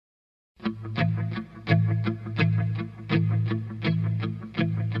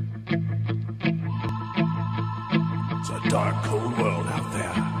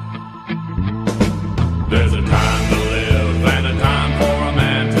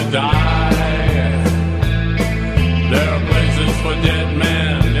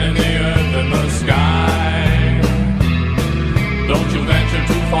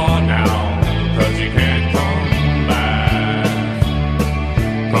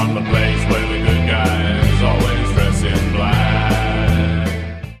from the place where the good guys always dress in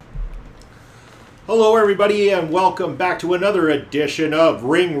black. Hello everybody and welcome back to another edition of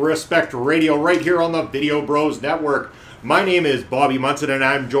Ring Respect Radio right here on the Video Bros Network. My name is Bobby Munson and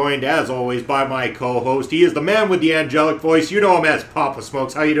I'm joined as always by my co-host. He is the man with the angelic voice. You know him as Papa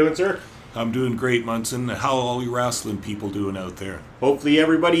Smokes. How you doing, sir? I'm doing great, Munson. How are all you wrestling people doing out there? Hopefully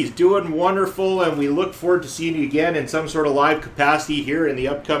everybody's doing wonderful and we look forward to seeing you again in some sort of live capacity here in the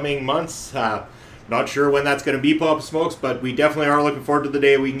upcoming months. Not sure when that's going to be, Papa Smokes, but we definitely are looking forward to the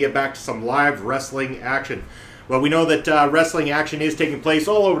day we can get back to some live wrestling action. Well, we know that wrestling action is taking place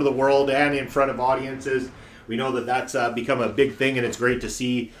all over the world and in front of audiences. We know that that's become a big thing, and it's great to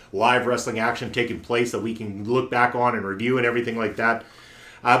see live wrestling action taking place that we can look back on and review and everything like that.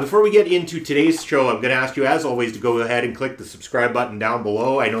 Before we get into today's show, I'm going to ask you, as always, to go ahead and click the subscribe button down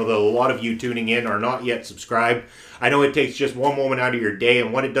below. I know that a lot of you tuning in are not yet subscribed. I know it takes just one moment out of your day,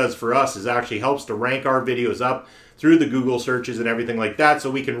 and what it does for us is actually helps to rank our videos up through the Google searches and everything like that so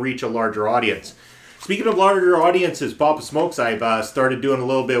we can reach a larger audience. Speaking of larger audiences, Papa Smokes, I've started doing a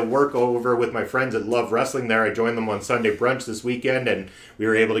little bit of work over with my friends at Love Wrestling there. I joined them on Sunday Brunch this weekend, and we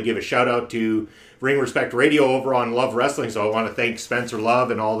were able to give a shout out to Ring Respect Radio over on Love Wrestling. So I want to thank Spencer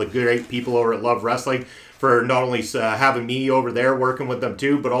Love and all the great people over at Love Wrestling for not only having me over there working with them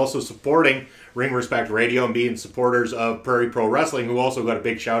too, but also supporting Ring Respect Radio and being supporters of Prairie Pro Wrestling, who also got a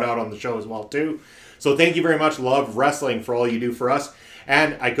big shout out on the show as well too. So thank you very much, Love Wrestling, for all you do for us.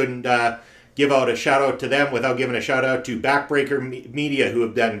 And I couldn't give out a shout out to them without giving a shout out to Backbreaker Media, who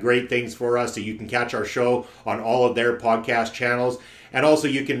have done great things for us. So you can catch our show on all of their podcast channels. And also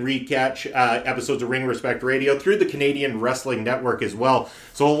you can re-catch episodes of Ring Respect Radio through the Canadian Wrestling Network as well.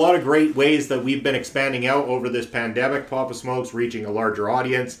 So a lot of great ways that we've been expanding out over this pandemic. Papa Smokes, reaching a larger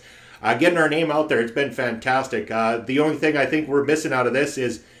audience. Getting our name out there, it's been fantastic. The only thing I think we're missing out of this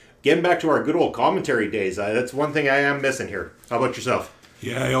is getting back to our good old commentary days. That's one thing I am missing here. How about yourself?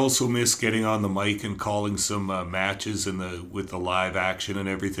 Yeah, I also miss getting on the mic and calling some matches with the live action and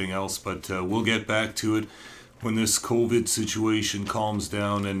everything else, but we'll get back to it when this COVID situation calms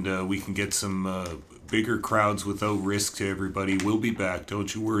down and we can get some bigger crowds without risk to everybody. We'll be back.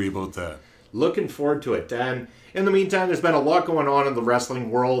 Don't you worry about that. Looking forward to it. And in the meantime, there's been a lot going on in the wrestling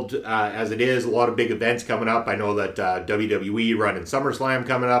world as it is. A lot of big events coming up. I know that WWE running SummerSlam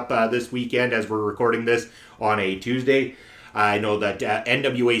coming up this weekend as we're recording this on a Tuesday. I know that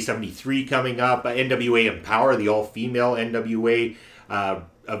NWA 73 coming up. NWA Empower, the all-female NWA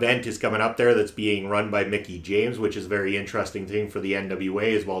event is coming up there that's being run by Mickie James, which is a very interesting thing for the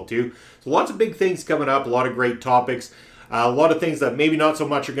NWA as well too. So lots of big things coming up, a lot of great topics, a lot of things that maybe not so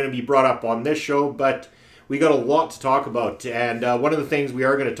much are going to be brought up on this show, but we got a lot to talk about. And one of the things we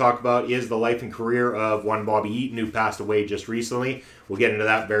are going to talk about is the life and career of one Bobby Eaton, who passed away just recently. We'll get into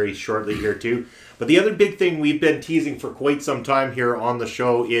that very shortly here too. But the other big thing we've been teasing for quite some time here on the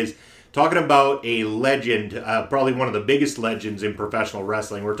show is talking about a legend, probably one of the biggest legends in professional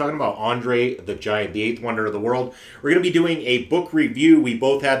wrestling. We're talking about Andre the Giant, the eighth wonder of the world. We're going to be doing a book review. We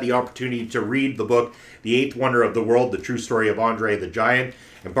both had the opportunity to read the book, The Eighth Wonder of the World, The True Story of Andre the Giant.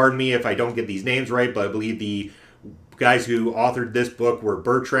 And pardon me if I don't get these names right, but I believe the guys who authored this book were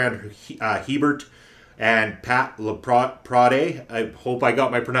Bertrand Hebert and Pat LaPrade. I hope I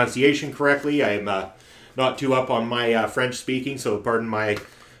got my pronunciation correctly. I am not too up on my French speaking, so pardon my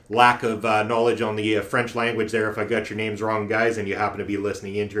lack of knowledge on the French language there if I got your names wrong, guys, and you happen to be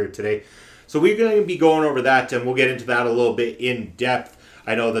listening into it today. So we're going to be going over that, and we'll get into that a little bit in depth.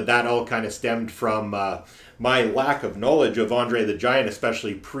 I know that that all kind of stemmed from my lack of knowledge of Andre the Giant,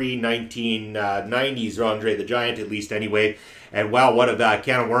 especially pre-1990s Andre the Giant, at least anyway. And wow, what a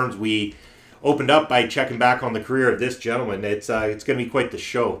can of worms we opened up by checking back on the career of this gentleman. It's going to be quite the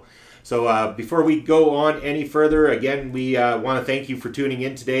show. So before we go on any further, again, we want to thank you for tuning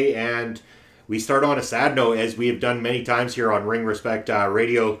in today. And we start on a sad note, as we have done many times here on Ring Respect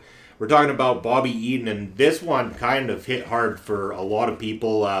Radio. We're talking about Bobby Eaton, and this one kind of hit hard for a lot of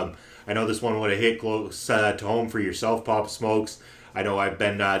people. I know this one would have hit close to home for yourself, Papa Smokes. I know I've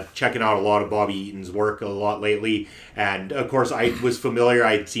been checking out a lot of Bobby Eaton's work a lot lately. And, of course, I was familiar.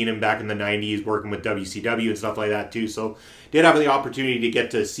 I'd seen him back in the 90s working with WCW and stuff like that, too. So did have the opportunity to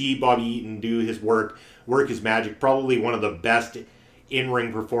get to see Bobby Eaton do his work his magic. Probably one of the best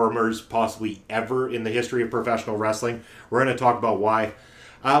in-ring performers possibly ever in the history of professional wrestling. We're going to talk about why.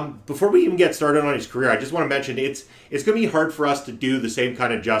 Before we even get started on his career, I just want to mention it's going to be hard for us to do the same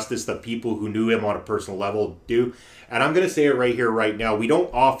kind of justice that people who knew him on a personal level do. And I'm going to say it right here, right now. We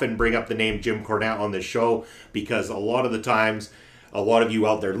don't often bring up the name Jim Cornette on this show because a lot of the times a lot of you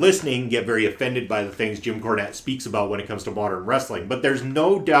out there listening get very offended by the things Jim Cornette speaks about when it comes to modern wrestling. But there's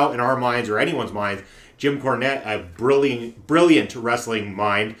no doubt in our minds or anyone's minds, Jim Cornette, a brilliant wrestling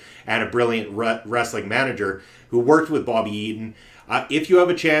mind and a brilliant wrestling manager who worked with Bobby Eaton. If you have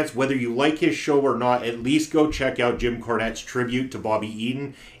a chance, whether you like his show or not, at least go check out Jim Cornette's tribute to Bobby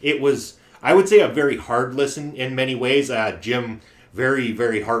Eaton. It was, I would say, a very hard listen in many ways. Jim, very,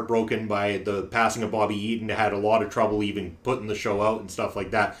 very heartbroken by the passing of Bobby Eaton, had a lot of trouble even putting the show out and stuff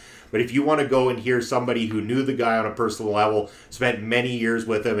like that. But if you want to go and hear somebody who knew the guy on a personal level, spent many years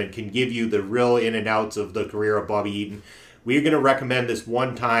with him, and can give you the real in and outs of the career of Bobby Eaton, we're going to recommend this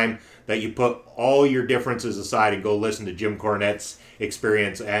one time that you put all your differences aside and go listen to Jim Cornette's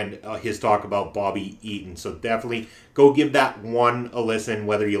experience and his talk about Bobby Eaton. So definitely go give that one a listen,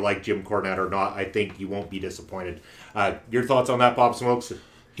 whether you like Jim Cornette or not. I think you won't be disappointed. Your thoughts on that, Papa Smokes?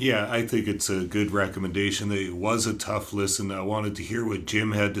 Yeah, I think it's a good recommendation. It was a tough listen. I wanted to hear what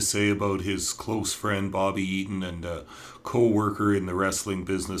Jim had to say about his close friend Bobby Eaton and co-worker in the wrestling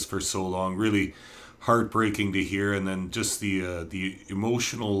business for so long. Really heartbreaking to hear, and then just the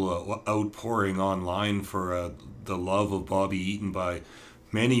emotional outpouring online for the love of Bobby Eaton by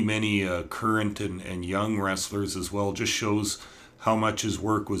many current and young wrestlers as well just shows how much his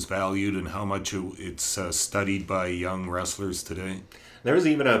work was valued and how much it's studied by young wrestlers today. There was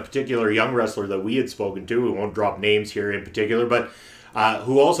even a particular young wrestler that we had spoken to, we won't drop names here in particular, but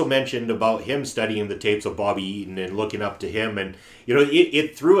who also mentioned about him studying the tapes of Bobby Eaton and looking up to him. And, you know,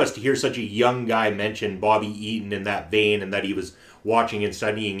 it threw us to hear such a young guy mention Bobby Eaton in that vein and that he was watching and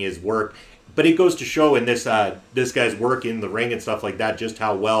studying his work. But it goes to show in this guy's work in the ring and stuff like that, just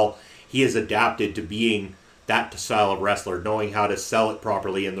how well he has adapted to being that style of wrestler, knowing how to sell it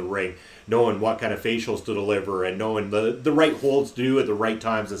properly in the ring, knowing what kind of facials to deliver, and knowing the right holds to do at the right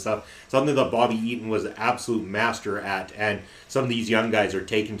times and stuff. Something that Bobby Eaton was an absolute master at, and some of these young guys are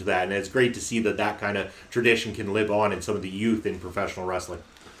taken to that, and it's great to see that kind of tradition can live on in some of the youth in professional wrestling.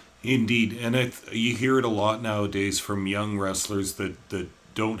 Indeed, and you hear it a lot nowadays from young wrestlers that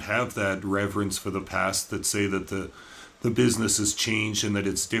don't have that reverence for the past, that say that the business has changed and that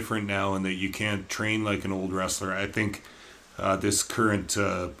it's different now and that you can't train like an old wrestler. I think this current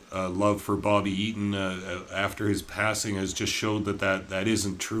love for Bobby Eaton after his passing has just showed that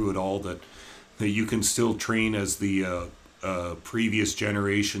isn't true at all, that you can still train as the previous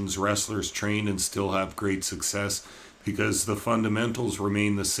generation's wrestlers trained and still have great success because the fundamentals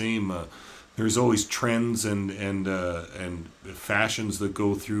remain the same. There's always trends and fashions that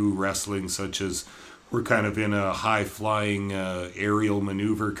go through wrestling, such as we're kind of in a high-flying aerial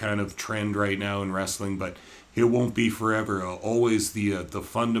maneuver kind of trend right now in wrestling, but it won't be forever. Always the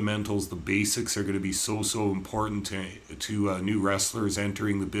fundamentals, the basics are going to be so important to new wrestlers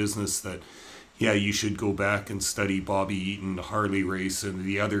entering the business that, yeah, you should go back and study Bobby Eaton, Harley Race, and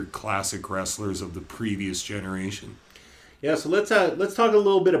the other classic wrestlers of the previous generation. Yeah, so let's talk a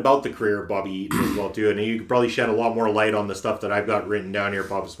little bit about the career of Bobby Eaton as well too, and you could probably shed a lot more light on the stuff that I've got written down here,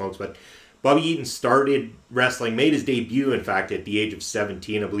 Papa Smokes. But Bobby Eaton started wrestling, made his debut, in fact, at the age of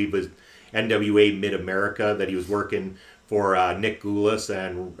 17. I believe it was NWA Mid-America that he was working for Nick Goulas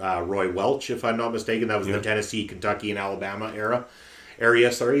and Roy Welch, if I'm not mistaken. That was the Tennessee, Kentucky, and Alabama area,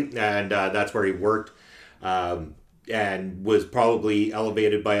 and that's where he worked. And was probably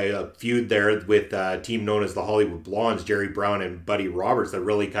elevated by a feud there with a team known as the Hollywood Blondes, Jerry Brown and Buddy Roberts, that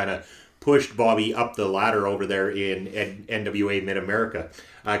really kind of pushed Bobby up the ladder over there in NWA Mid-America.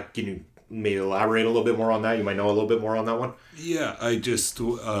 Can you maybe elaborate a little bit more on that? You might know a little bit more on that one. Yeah,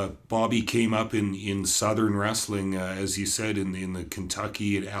 Bobby came up in Southern wrestling, as you said, in the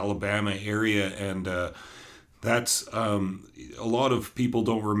Kentucky and Alabama area, and that's a lot of people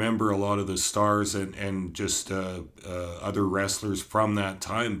don't remember a lot of the stars and just other wrestlers from that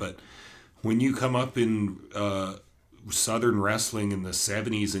time. But when you come up in Southern wrestling in the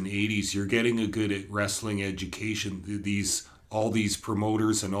 70s and 80s, you're getting a good wrestling education. All these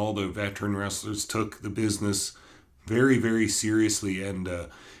promoters and all the veteran wrestlers took the business very, very seriously, and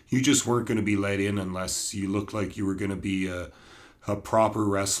you just weren't going to be let in unless you looked like you were going to be a proper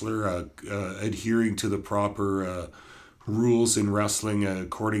wrestler, adhering to the proper rules in wrestling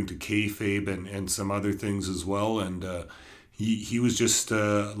according to kayfabe and some other things as well. And he was just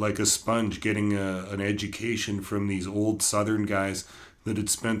like a sponge, getting an education from these old Southern guys that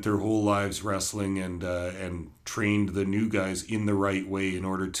had spent their whole lives wrestling and trained the new guys in the right way in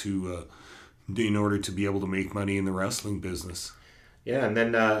order to be able to make money in the wrestling business. Yeah, and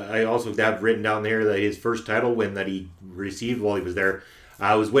then I also have written down there that his first title win that he received while he was there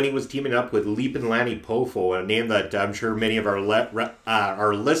was when he was teaming up with Leapin' Lanny Poffo, a name that I'm sure many of our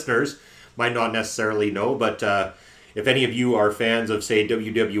listeners might not necessarily know, but if any of you are fans of, say,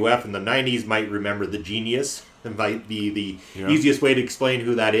 WWF in the 90s, might remember the Genius. It might be the easiest way to explain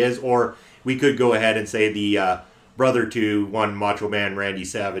who that is. Or we could go ahead and say the brother to one Macho Man Randy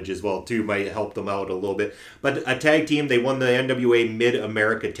Savage as well, too, might help them out a little bit. But a tag team, they won the NWA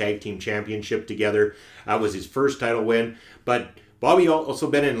Mid-America Tag Team Championship together. That was his first title win. But Bobby also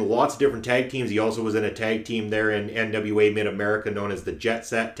been in lots of different tag teams. He also was in a tag team there in NWA Mid-America known as the Jet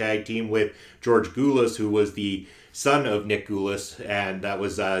Set Tag Team with George Goulas, who was the son of Nick Goulas, and that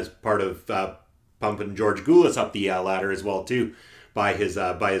was part of pumping George Goulas up the ladder as well, too, by his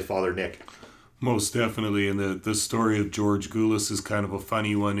father, Nick. Most definitely, and the story of George Goulas is kind of a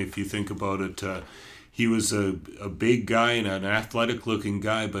funny one if you think about it. He was a big guy and an athletic-looking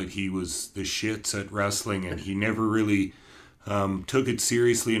guy, but he was the shits at wrestling, and he never really took it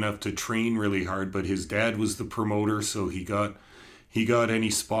seriously enough to train really hard. But his dad was the promoter, so he got any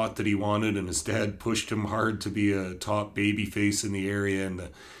spot that he wanted, and his dad pushed him hard to be a top babyface in the area, and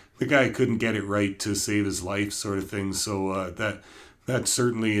the guy couldn't get it right to save his life, sort of thing. So that's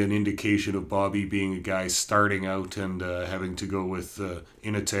certainly an indication of Bobby being a guy starting out and having to go with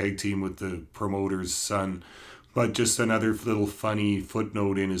in a tag team with the promoter's son. But just another little funny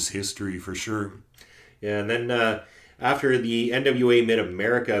footnote in his history for sure. Yeah, and then after the NWA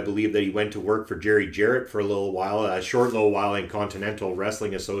Mid-America, I believe that he went to work for Jerry Jarrett for a short little while in Continental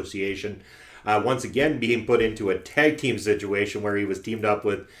Wrestling Association. Once again being put into a tag team situation where he was teamed up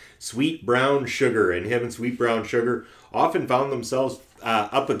with Sweet Brown Sugar, and him and Sweet Brown Sugar often found themselves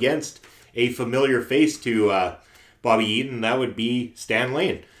up against a familiar face to Bobby Eaton, and that would be Stan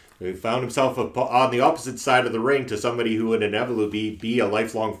Lane. He found himself on the opposite side of the ring to somebody who would inevitably be a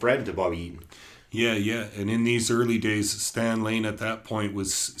lifelong friend to Bobby Eaton. Yeah, and in these early days, Stan Lane at that point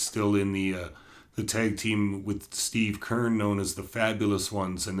was still in the tag team with Steve Kern, known as the Fabulous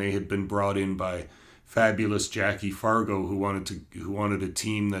Ones, and they had been brought in by Fabulous Jackie Fargo, who wanted a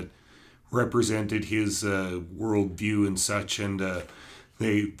team that represented his worldview and such, and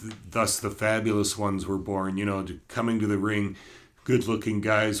thus the Fabulous Ones were born. Coming to the ring, good-looking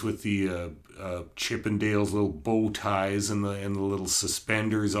guys with the Chippendales little bow ties and the little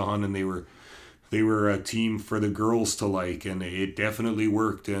suspenders on, and they were a team for the girls to like, and it definitely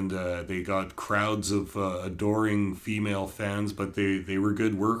worked, and they got crowds of adoring female fans, but they were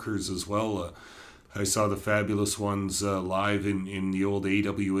good workers as well. I saw the Fabulous Ones live in the old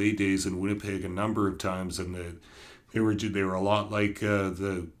AWA days in Winnipeg a number of times, and they were a lot like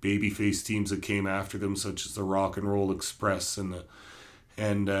the babyface teams that came after them, such as the Rock and Roll Express and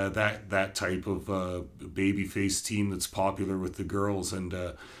that type of babyface team that's popular with the girls, and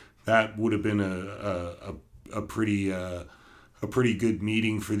that would have been a pretty good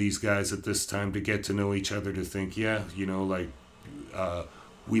meeting for these guys at this time to get to know each other, to think,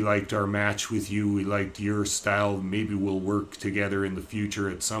 we liked our match with you, we liked your style, maybe we'll work together in the future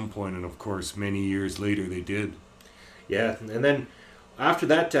at some point. And of course, many years later they did. Yeah, and then after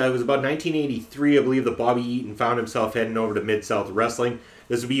that, it was about 1983, I believe, that Bobby Eaton found himself heading over to Mid-South Wrestling.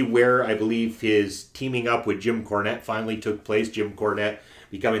 This would be where I believe his teaming up with Jim Cornette finally took place. Jim Cornette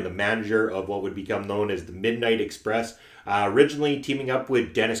becoming the manager of what would become known as the Midnight Express, originally teaming up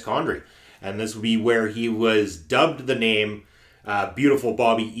with Dennis Condrey. And this would be where he was dubbed the name Beautiful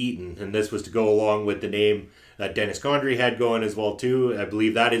Bobby Eaton, and this was to go along with the name that Dennis Condrey had going as well too. I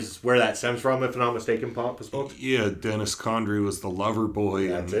believe that is where that stems from, if I'm not mistaken, Papa Smokes. Yeah, Dennis Condrey was the lover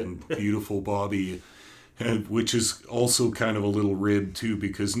boy, and Beautiful Bobby, which is also kind of a little rib too,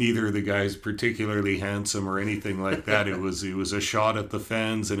 because neither of the guys particularly handsome or anything like that. It was a shot at the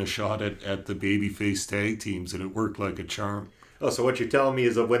fans and a shot at the babyface tag teams, and it worked like a charm. Oh, so what you're telling me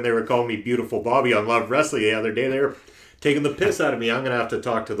is that when they were calling me Beautiful Bobby on Love Wrestling the other day, they were taking the piss out of me. I'm going to have to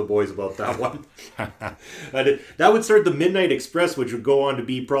talk to the boys about that one. That would start the Midnight Express, which would go on to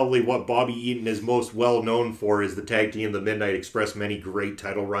be probably what Bobby Eaton is most well known for, is the tag team, the Midnight Express. Many great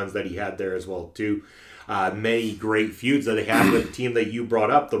title runs that he had there as well too. Many great feuds that he had with the team that you brought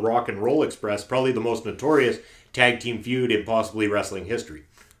up, the Rock and Roll Express, probably the most notorious tag team feud in possibly wrestling history.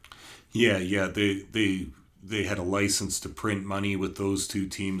 Yeah, they had a license to print money with those two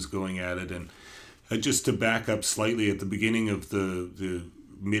teams going at it. And just to back up slightly, at the beginning of the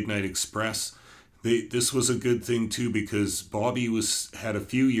Midnight Express, this was a good thing too, because Bobby had a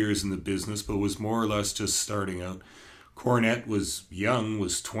few years in the business, but was more or less just starting out. Cornette was young,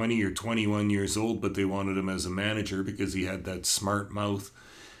 was 20 or 21 years old, but they wanted him as a manager because he had that smart mouth.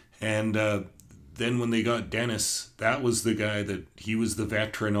 And then when they got Dennis, that was the guy that he was the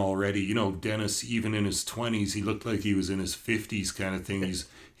veteran already. Dennis, even in his 20s, he looked like he was in his 50s kind of thing.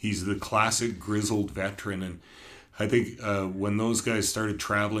 He's the classic grizzled veteran. I think when those guys started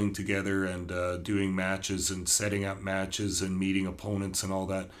traveling together and doing matches and setting up matches and meeting opponents and all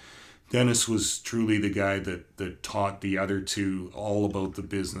that, Dennis was truly the guy that taught the other two all about the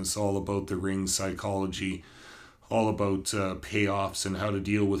business, all about the ring psychology, all about payoffs and how to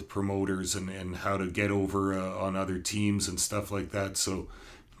deal with promoters and how to get over on other teams and stuff like that. So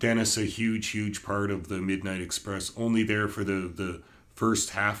Dennis, a huge part of the Midnight Express, only there for the first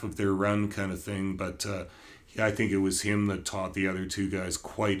half of their run kind of thing. But I think it was him that taught the other two guys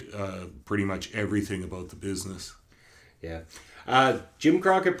quite pretty much everything about the business. Yeah. Jim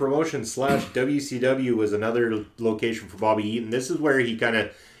Crockett Promotion / WCW was another location for Bobby Eaton. This is where he kind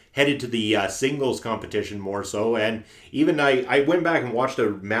of headed to the singles competition more so. And even I went back and watched a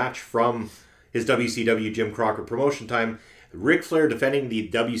match from his WCW Jim Crockett Promotion time. Ric Flair defending the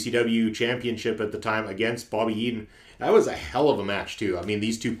WCW championship at the time against Bobby Eaton. That was a hell of a match too. I mean,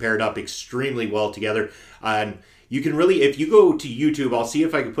 these two paired up extremely well together. And you can really, if you go to YouTube, I'll see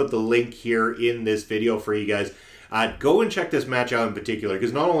if I can put the link here in this video for you guys. Go and check this match out in particular,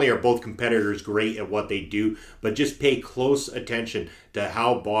 because not only are both competitors great at what they do, but just pay close attention to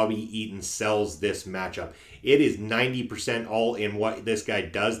how Bobby Eaton sells this matchup. It is 90% all in what this guy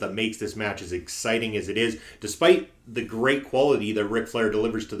does that makes this match as exciting as it is. Despite the great quality that Ric Flair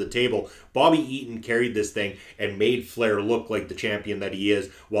delivers to the table, Bobby Eaton carried this thing and made Flair look like the champion that he is,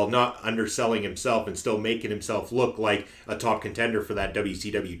 while not underselling himself and still making himself look like a top contender for that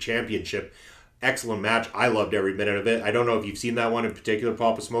WCW championship. Excellent match. I loved every minute of it. I don't know if you've seen that one in particular,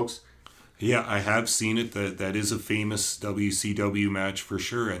 Papa Smokes. Yeah, I have seen it. That is a famous WCW match for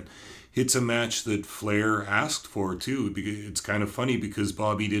sure. And it's a match that Flair asked for too. It's kind of funny because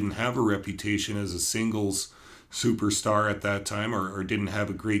Bobby didn't have a reputation as a singles superstar at that time, or didn't have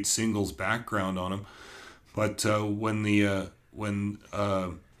a great singles background on him. But when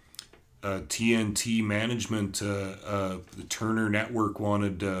TNT management, the Turner Network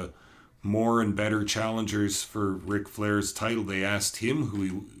wanted more and better challengers for Ric Flair's title, they asked him who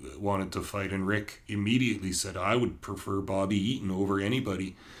he wanted to fight, and Ric immediately said, I would prefer Bobby Eaton over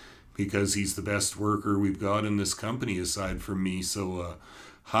anybody because he's the best worker we've got in this company aside from me. So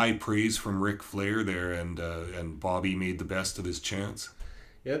high praise from Ric Flair there, and Bobby made the best of his chance.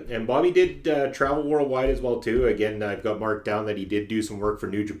 Yeah, and Bobby did travel worldwide as well too. Again, I've got marked down that he did do some work for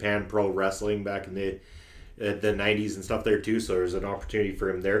New Japan Pro Wrestling back in the 90s and stuff there too, so there's an opportunity for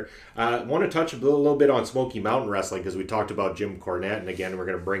him there. I want to touch a little bit on Smoky Mountain Wrestling, because we talked about Jim Cornette, and again we're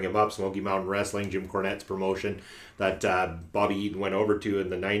going to bring him up. Smoky Mountain Wrestling, Jim Cornette's promotion that Bobby Eaton went over to in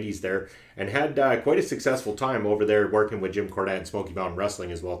the 90s there, and had quite a successful time over there working with Jim Cornette and Smoky Mountain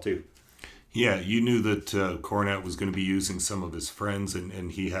Wrestling as well too. Yeah, you knew that Cornette was going to be using some of his friends,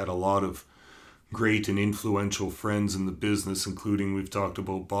 and he had a lot of great and influential friends in the business, including, we've talked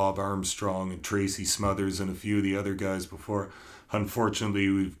about Bob Armstrong and Tracy Smothers and a few of the other guys before. Unfortunately,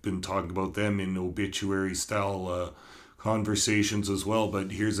 we've been talking about them in obituary style conversations as well,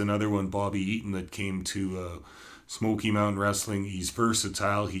 but here's another one, Bobby Eaton, that came to Smoky Mountain Wrestling. He's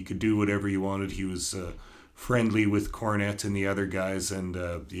versatile. He could do whatever he wanted. He was friendly with Cornette and the other guys, and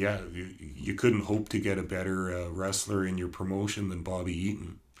yeah, you couldn't hope to get a better wrestler in your promotion than Bobby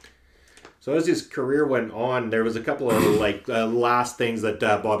Eaton. So as his career went on, there was a couple of last things that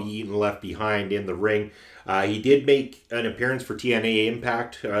Bobby Eaton left behind in the ring. He did make an appearance for TNA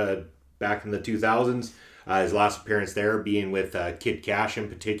Impact back in the 2000s. His last appearance there being with Kid Cash in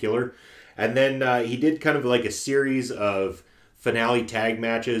particular. And then he did kind of like a series of finale tag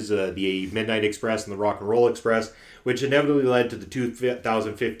matches, the Midnight Express and the Rock and Roll Express, which inevitably led to the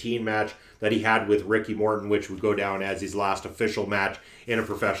 2015 match that he had with Ricky Morton, which would go down as his last official match in a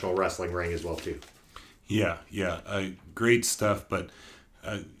professional wrestling ring as well too. Yeah, great stuff. But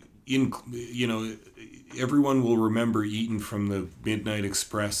everyone will remember Eaton from the Midnight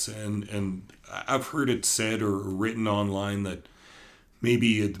Express, and I've heard it said or written online that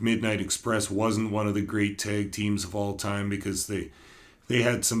maybe the Midnight Express wasn't one of the great tag teams of all time because they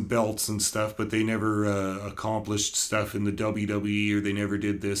had some belts and stuff, but they never accomplished stuff in the WWE, or they never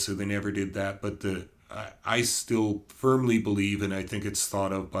did this or they never did that. But I still firmly believe, and I think it's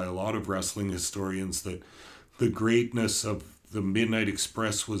thought of by a lot of wrestling historians, that the greatness of the Midnight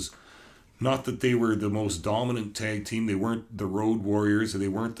Express was not that they were the most dominant tag team. They weren't the Road Warriors, or they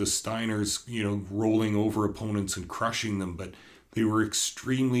weren't the Steiners, rolling over opponents and crushing them, but they were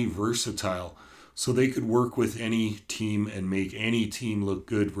extremely versatile. So they could work with any team and make any team look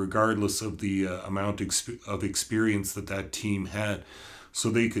good, regardless of the amount of experience that team had. So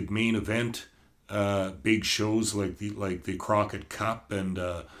they could main event big shows like the Crockett Cup and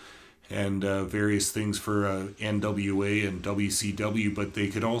various things for NWA and WCW, but they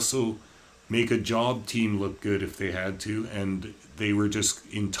could also make a job team look good if they had to, and they were just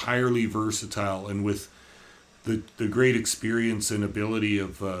entirely versatile. And with the great experience and ability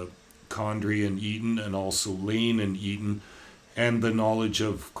of Condrey and Eaton, and also Lane and Eaton, and the knowledge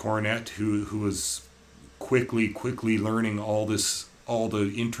of Cornette, who was quickly learning all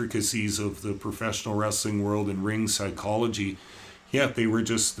the intricacies of the professional wrestling world and ring psychology. Yeah, they were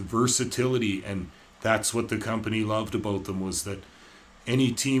just the versatility, and that's what the company loved about them, was that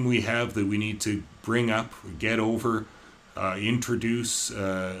any team we have that we need to bring up, get over, introduce,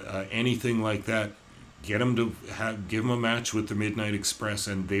 anything like that, get them to give them a match with the Midnight Express,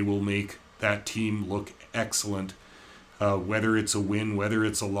 and they will make that team look excellent. Whether it's a win, whether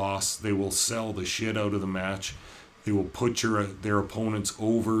it's a loss, they will sell the shit out of the match. They will put their opponents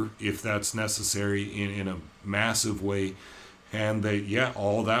over if that's necessary in a massive way. And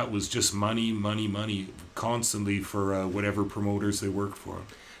all that was just money constantly for whatever promoters they worked for.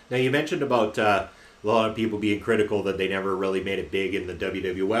 Now, you mentioned about a lot of people being critical that they never really made it big in the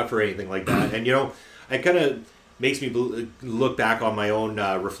WWF or anything like that. And, it kind of makes me look back on my own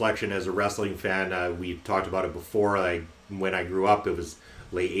reflection as a wrestling fan. We talked about it before. When I grew up, it was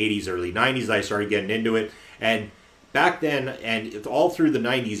late 80s, early 90s, I started getting into it. And back then, and all through the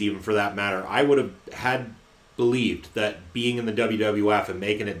 90s even for that matter, I would have had believed that being in the WWF and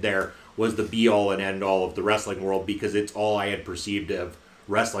making it there was the be-all and end-all of the wrestling world, because it's all I had perceived of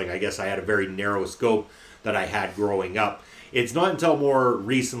wrestling. I guess I had a very narrow scope that I had growing up. It's not until more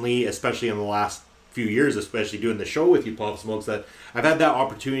recently, especially in the last few years, especially doing the show with you, Papa Smokes, that I've had that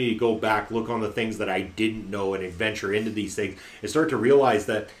opportunity to go back, look on the things that I didn't know, and adventure into these things, and start to realize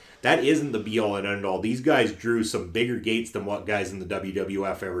that that isn't the be-all and end-all. These guys drew some bigger gates than what guys in the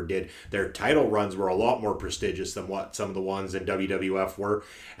WWF ever did. Their title runs were a lot more prestigious than what some of the ones in WWF were.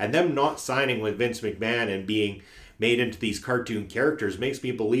 And them not signing with Vince McMahon and being made into these cartoon characters makes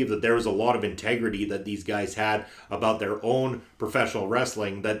me believe that there was a lot of integrity that these guys had about their own professional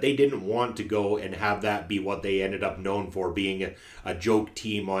wrestling, that they didn't want to go and have that be what they ended up known for, being a joke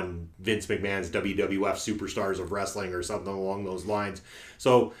team on Vince McMahon's WWF Superstars of Wrestling or something along those lines.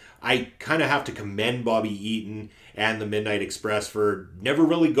 So I kind of have to commend Bobby Eaton and the Midnight Express for never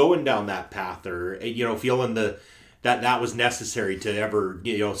really going down that path, or feeling that was necessary to ever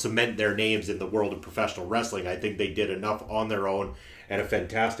cement their names in the world of professional wrestling. I think they did enough on their own, and a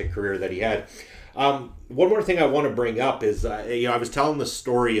fantastic career that he had. One more thing I want to bring up is I was telling the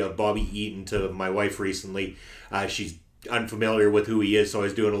story of Bobby Eaton to my wife recently. She's unfamiliar with who he is, so I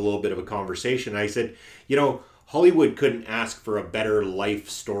was doing a little bit of a conversation. I said, Hollywood couldn't ask for a better life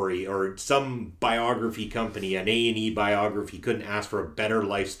story, or some biography company, an A&E biography, couldn't ask for a better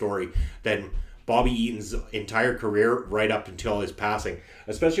life story than Bobby Eaton's entire career right up until his passing.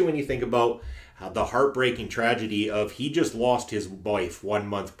 Especially when you think about the heartbreaking tragedy of he just lost his wife 1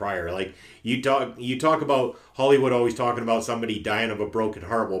 month prior. Like, you talk about Hollywood always talking about somebody dying of a broken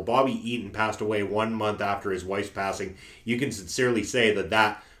heart. Well, Bobby Eaton passed away 1 month after his wife's passing. You can sincerely say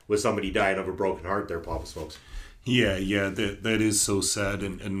that was somebody dying of a broken heart there, Papa Smokes. Yeah, that is so sad.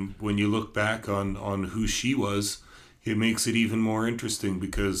 And when you look back on who she was, it makes it even more interesting,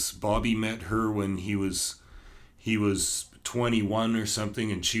 because Bobby met her when he was 21 or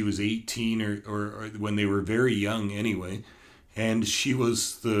something, and she was 18 or when they were very young anyway. And she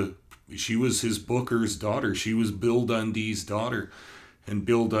was his booker's daughter. She was Bill Dundee's daughter. And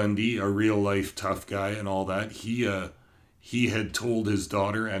Bill Dundee, a real life tough guy and all that, he had told his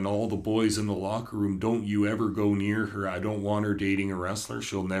daughter and all the boys in the locker room, don't you ever go near her. I don't want her dating a wrestler.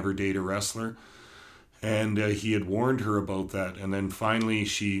 She'll never date a wrestler. And he had warned her about that. And then finally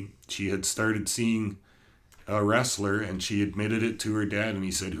she had started seeing a wrestler, and she admitted it to her dad. And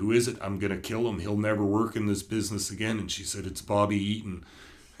he said, who is it? I'm going to kill him. He'll never work in this business again. And she said, it's Bobby Eaton.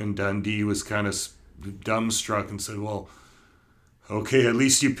 And Dundee was kind of dumbstruck and said, well, okay, at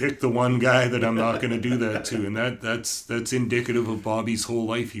least you picked the one guy that I'm not going to do that to. And that's indicative of Bobby's whole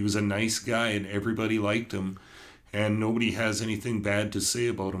life. He was a nice guy, and everybody liked him, and nobody has anything bad to say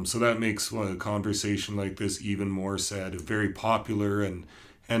about him. So that makes a conversation like this even more sad. A very popular and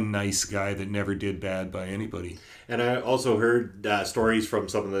nice guy that never did bad by anybody. And I also heard stories from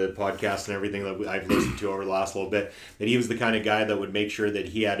some of the podcasts and everything that I've listened to over the last little bit, that he was the kind of guy that would make sure that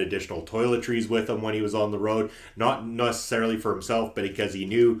he had additional toiletries with him when he was on the road. Not necessarily for himself, but because he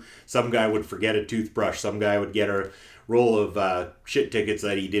knew some guy would forget a toothbrush, some guy would get a roll of shit tickets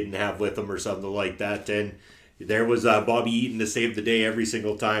that he didn't have with him or something like that. And there was Bobby Eaton to save the day every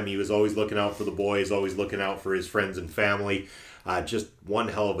single time. He was always looking out for the boys, always looking out for his friends and family. Just one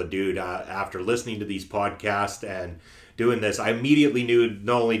hell of a dude. After listening to these podcasts and doing this, I immediately knew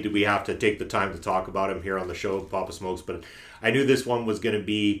not only did we have to take the time to talk about him here on the show, Papa Smokes, but I knew this one was going to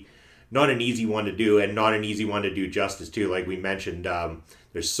be not an easy one to do, and not an easy one to do justice to. Like we mentioned,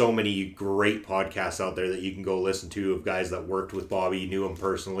 there's so many great podcasts out there that you can go listen to of guys that worked with Bobby, knew him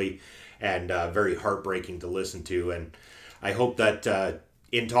personally, and very heartbreaking to listen to. And I hope that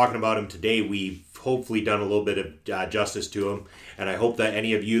in talking about him today, we've hopefully done a little bit of justice to him. And I hope that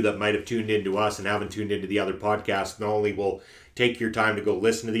any of you that might have tuned into us and haven't tuned into the other podcasts, not only will take your time to go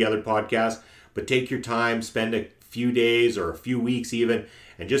listen to the other podcasts, but take your time, spend a few days or a few weeks even,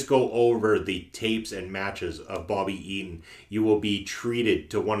 and just go over the tapes and matches of Bobby Eaton. You will be treated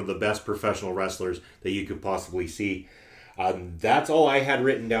to one of the best professional wrestlers that you could possibly see. That's all I had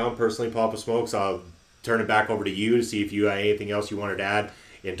written down personally, Papa Smokes. I'll turn it back over to you to see if you had anything else you wanted to add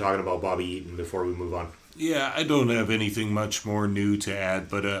in talking about Bobby Eaton before we move on. Yeah, I don't have anything much more new to add,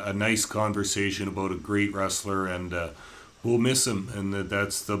 but a nice conversation about a great wrestler, and we'll miss him, and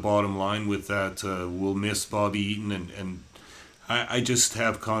that's the bottom line with that. We'll miss Bobby Eaton, and I just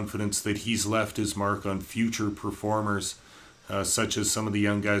have confidence that he's left his mark on future performers, such as some of the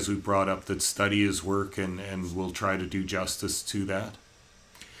young guys we brought up that study his work, and will try to do justice to that.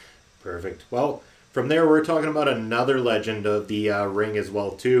 Perfect. Well, from there, we're talking about another legend of the ring as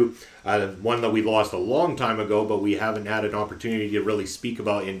well, too. One that we lost a long time ago, but we haven't had an opportunity to really speak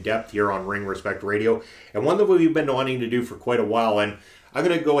about in depth here on Ring Respect Radio. And one that we've been wanting to do for quite a while. And I'm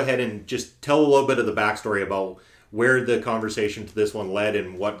going to go ahead and just tell a little bit of the backstory about where the conversation to this one led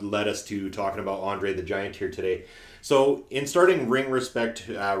and what led us to talking about Andre the Giant here today. So in starting Ring Respect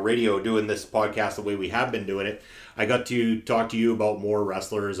Radio, doing this podcast the way we have been doing it, I got to talk to you about more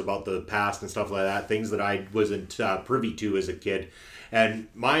wrestlers, about the past and stuff like that, things that I wasn't privy to as a kid. And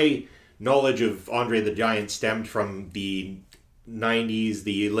my knowledge of Andre the Giant stemmed from the 90s,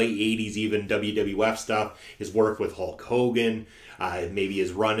 the late 80s, even WWF stuff, his work with Hulk Hogan, maybe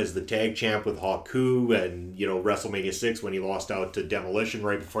his run as the tag champ with Haku, and, you know, WrestleMania 6 when he lost out to Demolition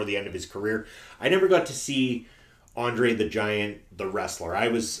right before the end of his career. I never got to see Andre the Giant, the wrestler. I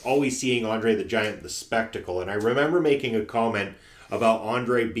was always seeing Andre the Giant, the spectacle. And I remember making a comment about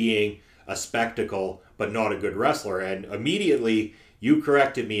Andre being a spectacle, but not a good wrestler. And immediately you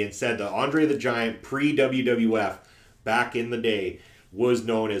corrected me and said that Andre the Giant, pre-WWF, back in the day, was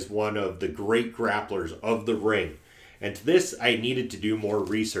known as one of the great grapplers of the ring. And to this, I needed to do more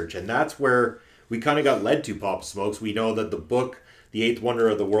research. And that's where we kind of got led to, Papa Smokes. We know that the book, The Eighth Wonder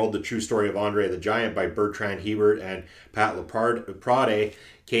of the World, The True Story of Andre the Giant by Bertrand Hebert and Pat LaPrade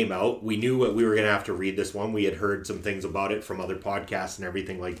came out. We knew what we were going to have to read this one. We had heard some things about it from other podcasts and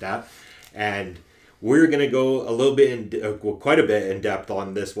everything like that. And we're going to go a little bit, quite a bit in depth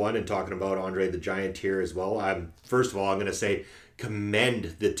on this one and talking about Andre the Giant here as well. First of all, I'm going to say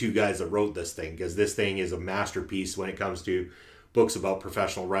commend the two guys that wrote this thing, because this thing is a masterpiece when it comes to books about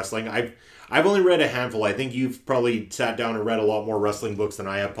professional wrestling. I've only read a handful. I think you've probably sat down and read a lot more wrestling books than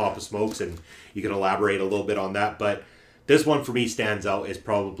I have, Papa Smokes, and you can elaborate a little bit on that. But this one for me stands out as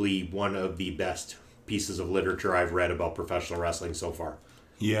probably one of the best pieces of literature I've read about professional wrestling so far.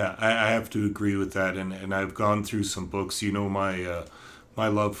 Yeah, I have to agree with that, and I've gone through some books. You know, my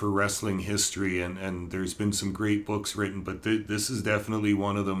love for wrestling history, and there's been some great books written, but this is definitely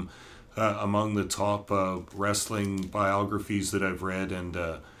one of them. Among the top wrestling biographies that I've read, and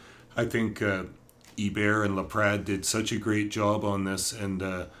I think Hebert and LaPrade did such a great job on this,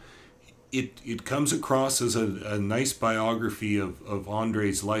 and it comes across as a nice biography of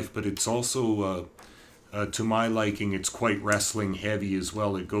Andre's life, but it's also, to my liking, it's quite wrestling heavy as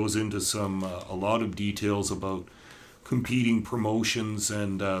well. It goes into a lot of details about competing promotions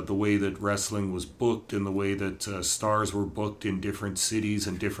and the way that wrestling was booked and the way that stars were booked in different cities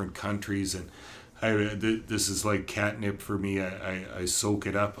and different countries. And this is like catnip for me. I soak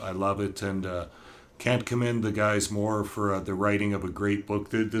it up. I love it, and can't commend the guys more for the writing of a great book.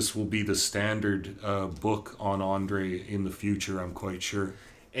 This will be the standard book on Andre in the future, I'm quite sure.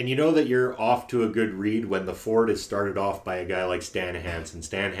 And you know that you're off to a good read when the Ford is started off by a guy like Stan Hansen.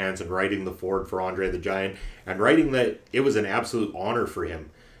 Stan Hansen writing the Ford for Andre the Giant, and writing that it was an absolute honor for him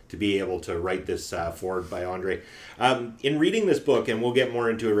to be able to write this Ford by Andre. In reading this book, and we'll get more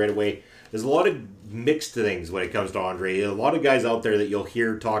into it right away, there's a lot of mixed things when it comes to Andre. A lot of guys out there that you'll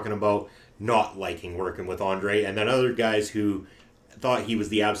hear talking about not liking working with Andre, and then other guys who thought he was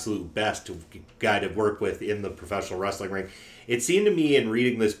the absolute best guy to work with in the professional wrestling ring. It seemed to me in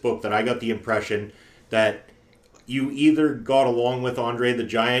reading this book that I got the impression that you either got along with Andre the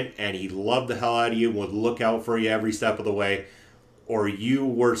Giant and he loved the hell out of you and would look out for you every step of the way, or you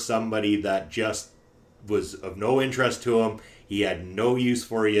were somebody that just was of no interest to him. He had no use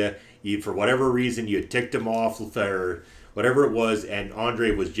for you. For whatever reason, you ticked him off or whatever it was, and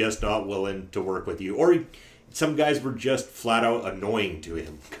Andre was just not willing to work with you. Or some guys were just flat out annoying to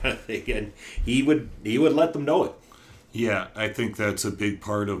him, kind of thing, and he would let them know it. Yeah, I think that's a big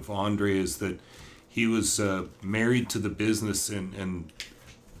part of Andre, is that he was married to the business, and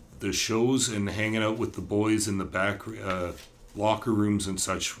the shows and hanging out with the boys in the back locker rooms and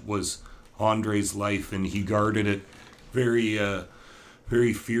such was Andre's life, and he guarded it very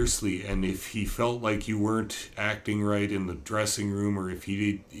very fiercely. And if he felt like you weren't acting right in the dressing room, or if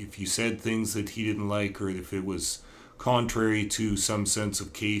you said things that he didn't like, or if it was contrary to some sense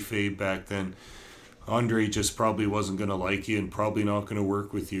of kayfabe back then, Andre just probably wasn't going to like you and probably not going to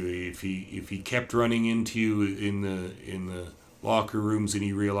work with you. If he kept running into you in the locker rooms and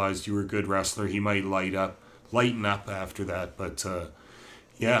he realized you were a good wrestler, he might lighten up after that. But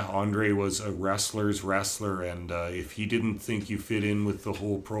yeah, Andre was a wrestler's wrestler, and if he didn't think you fit in with the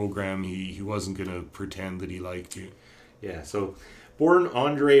whole program, he wasn't going to pretend that he liked you. Yeah, so born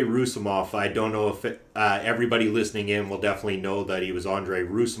Andre Rousimoff. I don't know if everybody listening in will definitely know that he was Andre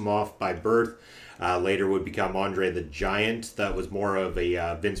Rousimoff by birth. Later would become Andre the Giant. That was more of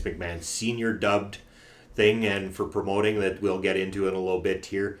a Vince McMahon Sr. dubbed thing, and for promoting, that we'll get into in a little bit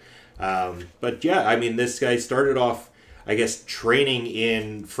here. But yeah, I mean, this guy started off, I guess, training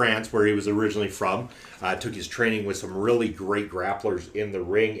in France, where he was originally from. Took his training with some really great grapplers in the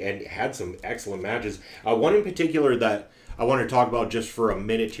ring and had some excellent matches. One in particular that I want to talk about just for a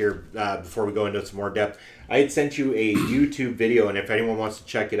minute here before we go into some more depth. I had sent you a YouTube video, and if anyone wants to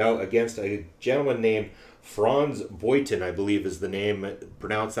check it out, against a gentleman named Franz Boyton, I believe is the name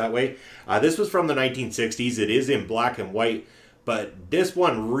pronounced that way. This was from the 1960s. It is in black and white, but this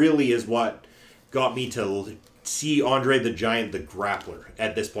one really is what got me to see Andre the Giant, the grappler,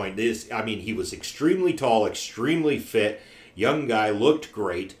 at this point. He was extremely tall, extremely fit, young guy, looked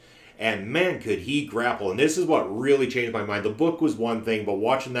great, and man, could he grapple. And this is what really changed my mind. The book was one thing, but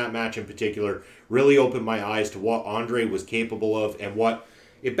watching that match in particular really opened my eyes to what Andre was capable of, and what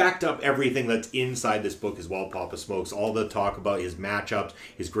it backed up everything that's inside this book as well, Papa Smokes. All the talk about his matchups,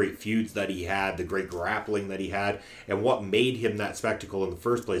 his great feuds that he had, the great grappling that he had, and what made him that spectacle in the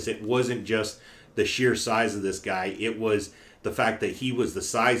first place. It wasn't just the sheer size of this guy. It was the fact that he was the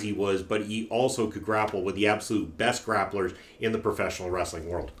size he was, but he also could grapple with the absolute best grapplers in the professional wrestling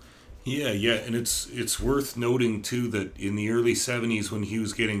world. Yeah, and it's worth noting too that in the early 70s, when he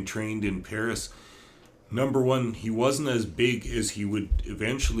was getting trained in Paris, number one, he wasn't as big as he would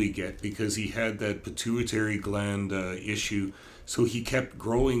eventually get because he had that pituitary gland issue, so he kept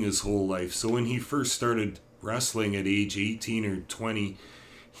growing his whole life. So when he first started wrestling at age 18 or 20,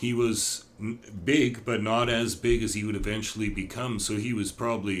 he was big, but not as big as he would eventually become. So he was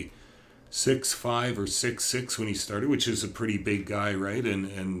probably 6'5" or 6'6" when he started, which is a pretty big guy, right?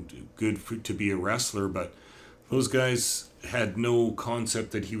 And good to be a wrestler, but those guys had no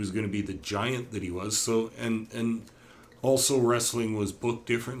concept that he was going to be the giant that he was. So and also wrestling was booked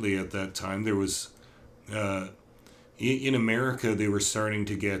differently at that time. There was in America, they were starting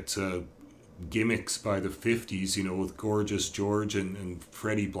to get gimmicks by the 50s, with Gorgeous George and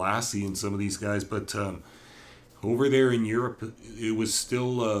Freddie Blassie and some of these guys, but over there in Europe, it was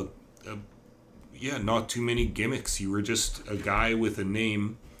still not too many gimmicks. You were just a guy with a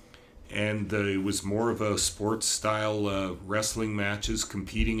name, and it was more of a sports style wrestling matches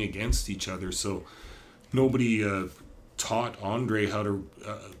competing against each other. So nobody taught Andre how to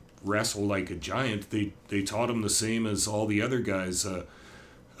wrestle like a giant. They taught him the same as all the other guys.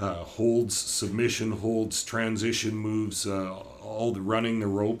 Holds, submission holds, transition moves, all the running the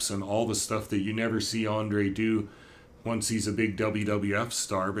ropes, and all the stuff that you never see Andre do once he's a big WWF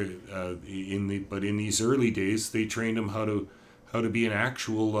star. But in these early days, they trained him how to be an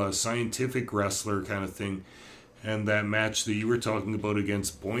actual scientific wrestler kind of thing. And that match that you were talking about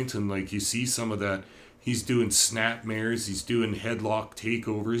against Boynton, like, you see some of that. He's doing snapmares, he's doing headlock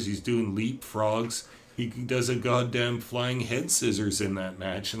takeovers, he's doing leapfrogs. He does a goddamn flying head scissors in that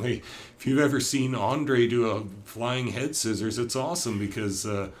match. And if you've ever seen Andre do a flying head scissors, it's awesome, because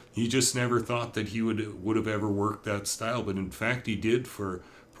he just never thought that he would have ever worked that style. But in fact, he did for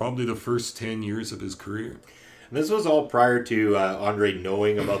probably the first 10 years of his career. And this was all prior to Andre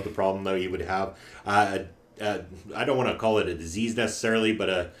knowing about the problem that he would have. I don't want to call it a disease necessarily,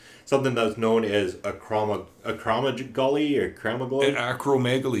 but something that's known as acromegaly or acromegaly.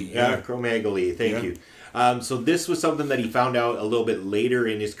 Acromegaly. Yeah, acromegaly. Thank you. So this was something that he found out a little bit later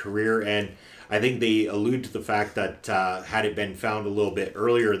in his career, and I think they allude to the fact that had it been found a little bit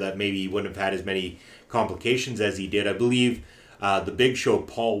earlier, that maybe he wouldn't have had as many complications as he did. I believe The Big Show,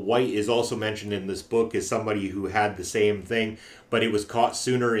 Paul White, is also mentioned in this book as somebody who had the same thing, but it was caught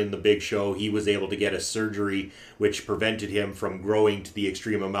sooner in the Big Show. He was able to get a surgery which prevented him from growing to the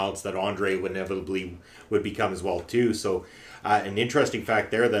extreme amounts that Andre inevitably would become as well too. So an interesting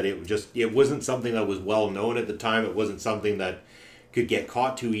fact there that it wasn't something that was well known at the time. It wasn't something that could get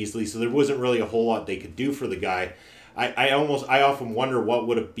caught too easily, so there wasn't really a whole lot they could do for the guy. I often wonder what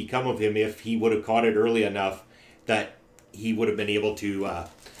would have become of him if he would have caught it early enough that he would have been able to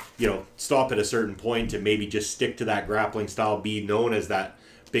stop at a certain point and maybe just stick to that grappling style, be known as that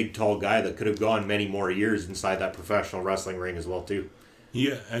big tall guy that could have gone many more years inside that professional wrestling ring as well too.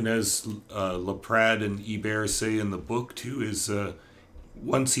 Yeah, and as LaPrade and Hebert say in the book too, is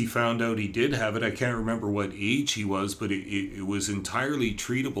once he found out he did have it, I can't remember what age he was, but it was entirely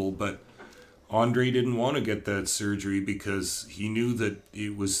treatable. But Andre didn't want to get that surgery because he knew that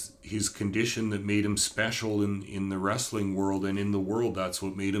it was his condition that made him special in the wrestling world and in the world. That's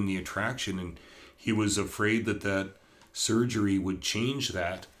what made him the attraction. And he was afraid that surgery would change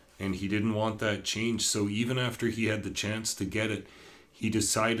that, and he didn't want that change. So even after he had the chance to get it, he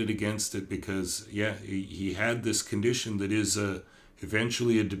decided against it because, he had this condition that is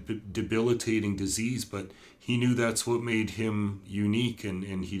eventually a debilitating disease, but he knew that's what made him unique,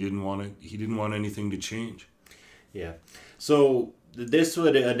 and he didn't want it. He didn't want anything to change. Yeah. So this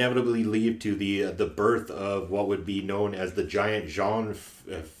would inevitably lead to the birth of what would be known as the giant John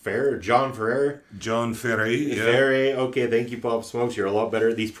Ferrer. John Ferrer. Yeah. Ferrer. Okay, thank you, Papa Smokes. You're a lot better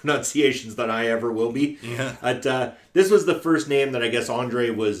at these pronunciations than I ever will be. Yeah. This was the first name that I guess Andre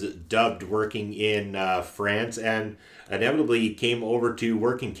was dubbed working in France, and inevitably came over to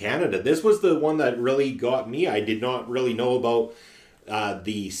work in Canada. This was the one that really got me. I did not really know about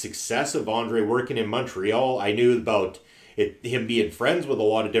the success of Andre working in Montreal. I knew about him being friends with a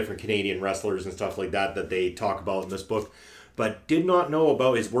lot of different Canadian wrestlers and stuff like that they talk about in this book, but did not know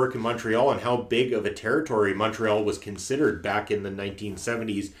about his work in Montreal and how big of a territory Montreal was considered back in the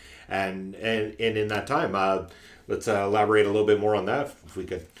 1970s and in that time. Let's elaborate a little bit more on that if we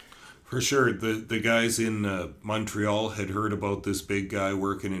could. For sure. The guys in Montreal had heard about this big guy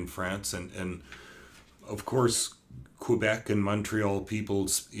working in France, and of course Quebec and Montreal people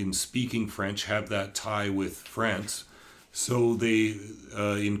in speaking French have that tie with France. So they,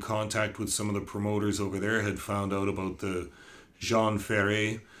 in contact with some of the promoters over there, had found out about the Jean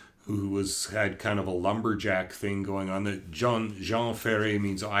Ferret, who had kind of a lumberjack thing going on. That Jean Ferret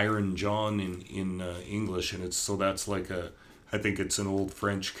means Iron John in English, and that's like I think it's an old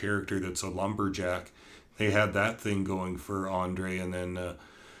French character that's a lumberjack. They had that thing going for Andre, and then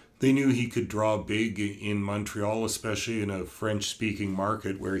they knew he could draw big in Montreal, especially in a French-speaking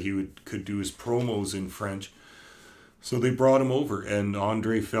market where he could do his promos in French. So they brought him over, and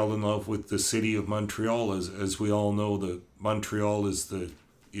Andre fell in love with the city of Montreal. As we all know, Montreal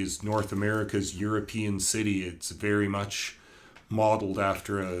is North America's European city. It's very much modeled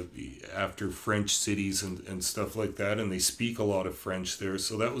after French cities and stuff like that, and they speak a lot of French there.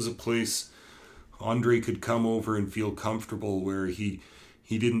 So that was a place Andre could come over and feel comfortable, where he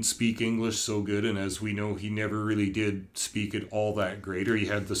didn't speak English so good, and as we know, he never really did speak it all that great, or he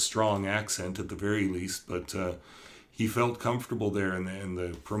had the strong accent at the very least, but he felt comfortable there, and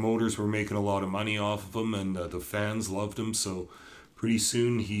the promoters were making a lot of money off of him, and the fans loved him. So pretty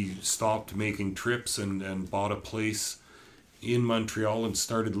soon he stopped making trips and bought a place in Montreal and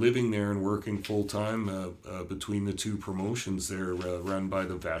started living there and working full-time between the two promotions there, run by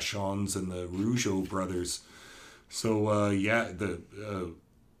the Vachons and the Rougeau brothers. So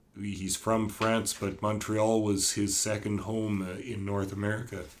he's from France, but Montreal was his second home in North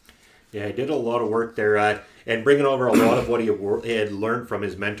America. Yeah, he did a lot of work there, and bringing over a lot of what he had learned from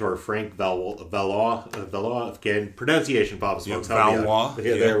his mentor, Frank Valois, again, pronunciation, Papa Smokes. Valois.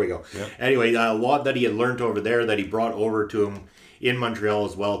 Yeah, there we go. Yeah. Anyway, a lot that he had learned over there that he brought over to him in Montreal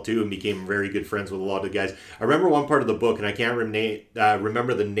as well, too, and became very good friends with a lot of the guys. I remember one part of the book, and I can't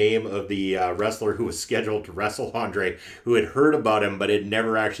remember the name of the wrestler who was scheduled to wrestle Andre, who had heard about him but had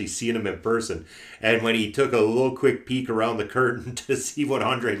never actually seen him in person. And when he took a little quick peek around the curtain to see what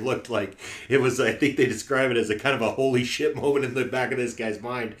Andre looked like, it was, I think they describe it as a kind of a holy shit moment in the back of this guy's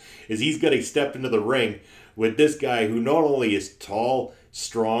mind, is he's going to step into the ring with this guy who not only is tall,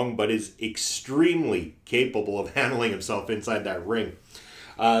 strong, but is extremely capable of handling himself inside that ring.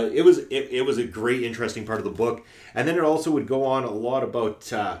 It was a great, interesting part of the book. And then it also would go on a lot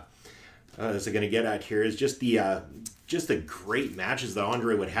about, as I'm going to get at here, is just just the great matches that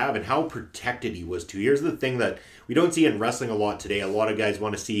Andre would have and how protected he was too. Here's the thing that we don't see in wrestling a lot today. A lot of guys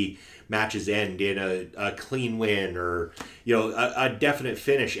want to see matches end in a clean win or, you know, a definite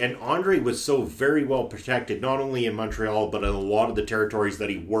finish. And Andre was so very well protected, not only in Montreal, but in a lot of the territories that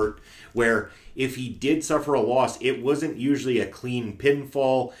he worked, where if he did suffer a loss, it wasn't usually a clean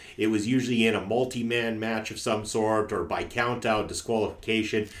pinfall. It was usually in a multi-man match of some sort or by count-out,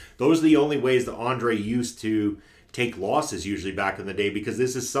 disqualification. Those are the only ways that Andre used to take losses usually back in the day, because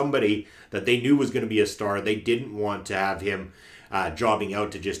this is somebody that they knew was going to be a star. They didn't want to have him jobbing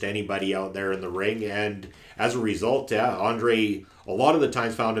out to just anybody out there in the ring. And as a result, Andre a lot of the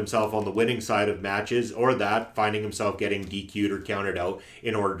times found himself on the winning side of matches, or that finding himself getting DQ'd or counted out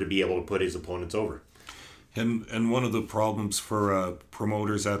in order to be able to put his opponents over. And one of the problems for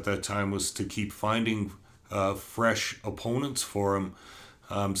promoters at that time was to keep finding fresh opponents for him.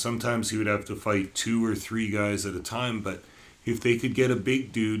 Sometimes he would have to fight 2 or 3 guys at a time, but if they could get a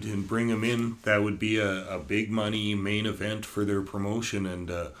big dude and bring him in, that would be a big money main event for their promotion.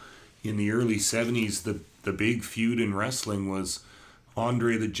 And in the early 70s, the big feud in wrestling was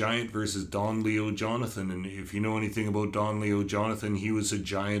Andre the Giant versus Don Leo Jonathan. And if you know anything about Don Leo Jonathan, he was a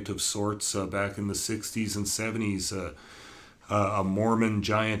giant of sorts back in the 60s and 70s. A Mormon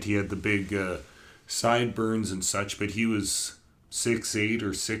giant. He had the big sideburns and such, but he was 6'8" or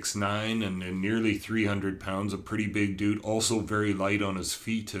 6'9", and nearly 300 pounds, a pretty big dude. Also very light on his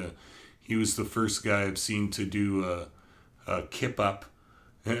feet. He was the first guy I've seen to do a kip up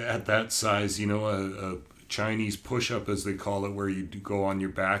at that size, you know, a Chinese push-up as they call it, where you go on your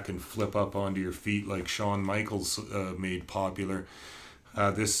back and flip up onto your feet like Shawn Michaels made popular.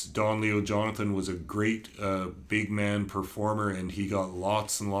 This Don Leo Jonathan was a great big man performer, and he got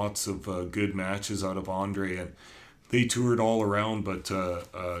lots and lots of good matches out of Andre, and they toured all around, but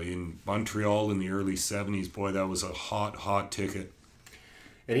in Montreal in the early 70s, boy, that was a hot ticket.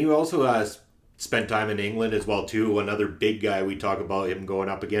 And he also spent time in England as well, too. Another big guy we talk about him going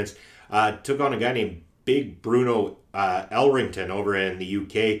up against. Took on a guy named Big Bruno Elrington over in the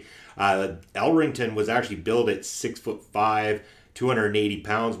UK. Elrington was actually billed at 6'5", 280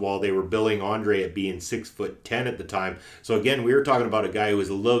 pounds, while they were billing Andre at being 6'10" at the time. So again, we were talking about a guy who was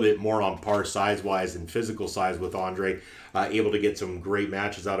a little bit more on par size-wise and physical size with Andre, able to get some great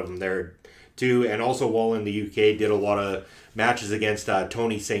matches out of him there too. And also while in the UK, did a lot of matches against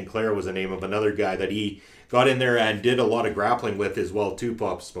Tony St. Clair was the name of another guy that he got in there and did a lot of grappling with as well too,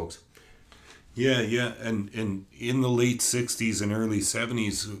 Papa Smokes. Yeah, and in the late 60s and early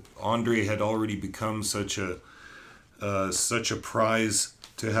 70s, Andre had already become such a prize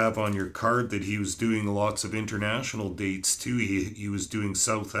to have on your card that he was doing lots of international dates too. He was doing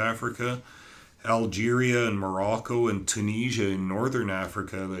South Africa, Algeria, and Morocco, and Tunisia in Northern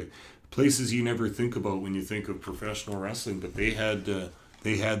Africa, like places you never think about when you think of professional wrestling. But they had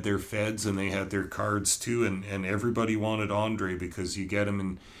their feds and they had their cards too, and everybody wanted Andre because you get him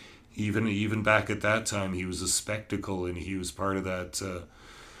in. Even back at that time, he was a spectacle, and he was part of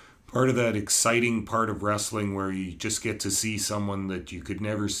that exciting part of wrestling where you just get to see someone that you could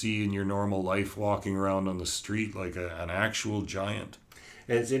never see in your normal life walking around on the street like an actual giant.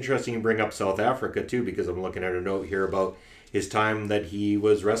 And it's interesting you bring up South Africa too, because I'm looking at a note here about his time that he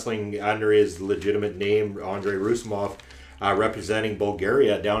was wrestling under his legitimate name, Andre Rousimoff, representing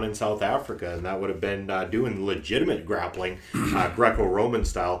Bulgaria down in South Africa, and that would have been doing legitimate grappling, Greco-Roman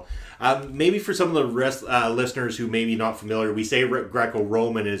style. Maybe for some of the listeners who may be not familiar, we say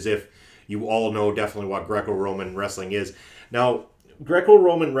Greco-Roman as if you all know definitely what Greco-Roman wrestling is. Now,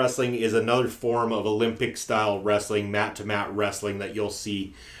 Greco-Roman wrestling is another form of Olympic-style wrestling, mat-to-mat wrestling that you'll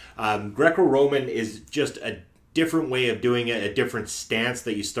see. Greco-Roman is just a different way of doing it, a different stance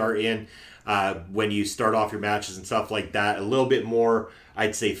that you start in. When you start off your matches and stuff like that, a little bit more,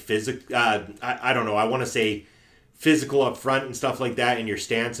 I'd say, physical. I don't know. I want to say physical up front and stuff like that in your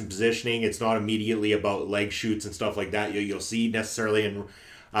stance and positioning. It's not immediately about leg shoots and stuff like that. You'll see necessarily in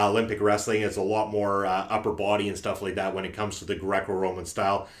Olympic wrestling, it's a lot more upper body and stuff like that when it comes to the Greco-Roman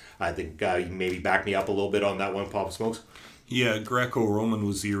style. I think you can maybe back me up a little bit on that one, Papa Smokes. Yeah, Greco-Roman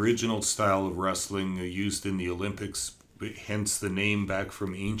was the original style of wrestling used in the Olympics, hence the name back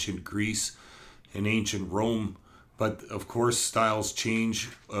from ancient Greece and ancient Rome. But of course, styles change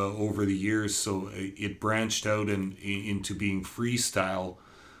over the years, so it branched out into being freestyle,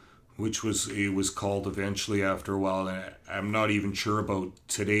 which it was called eventually after a while. And I'm not even sure about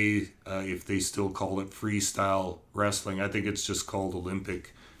today if they still call it freestyle wrestling. I think it's just called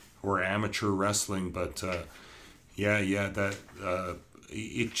Olympic or amateur wrestling. But that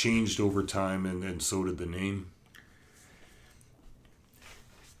it changed over time, and so did the name.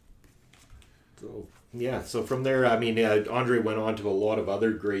 So Yeah, so from there, I mean, Andre went on to a lot of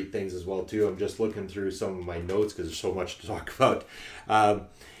other great things as well too. I'm just looking through some of my notes because there's so much to talk about.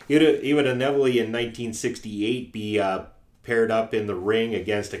 He would inevitably in 1968 be paired up in the ring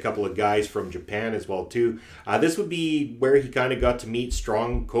against a couple of guys from Japan as well too. This would be where he kind of got to meet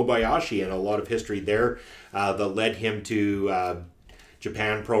Strong Kobayashi, and a lot of history there that led him to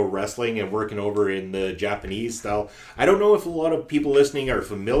Japan Pro Wrestling and working over in the Japanese style. I don't know if a lot of people listening are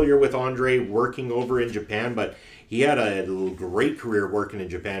familiar with Andre working over in Japan, but he had a great career working in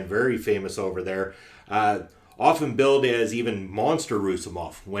Japan, very famous over there. Often billed as even Monster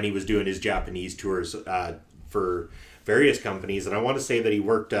Rousimoff when he was doing his Japanese tours for various companies. And I want to say that he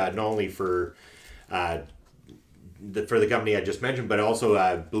worked not only for the company I just mentioned, but also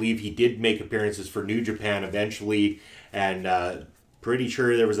I believe he did make appearances for New Japan eventually, and pretty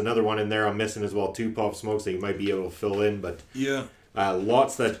sure there was another one in there I'm missing as well too, Pop Smokes, that you might be able to fill in. But yeah,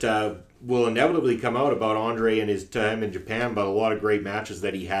 lots that will inevitably come out about Andre and his time in Japan, but a lot of great matches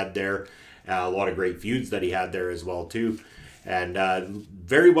that he had there, a lot of great feuds that he had there as well too, and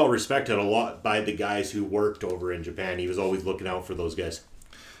very well respected a lot by the guys who worked over in Japan. He was always looking out for those guys.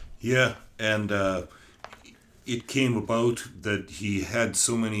 Yeah, and it came about that he had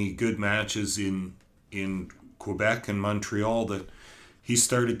so many good matches in Quebec and Montreal that he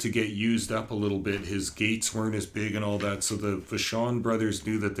started to get used up a little bit. His gates weren't as big and all that, so the Vachon brothers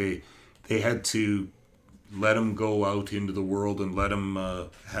knew that they had to let him go out into the world and let him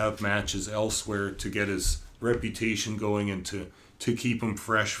have matches elsewhere to get his reputation going and to keep him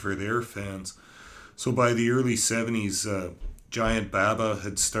fresh for their fans. So by the early 70s, Giant Baba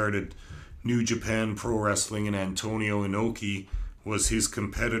had started New Japan Pro Wrestling, and Antonio Inoki was his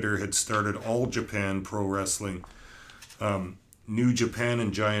competitor, had started All Japan Pro Wrestling. New Japan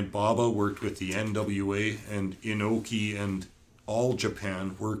and Giant Baba worked with the NWA, and Inoki and All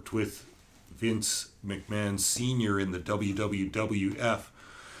Japan worked with Vince McMahon Sr. in the WWF.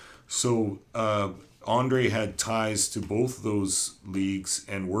 So Andre had ties to both those leagues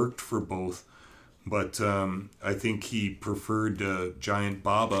and worked for both, but I think he preferred Giant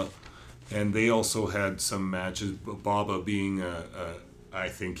Baba, and they also had some matches, Baba being, I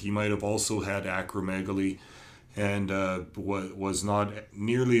think he might have also had acromegaly, and was not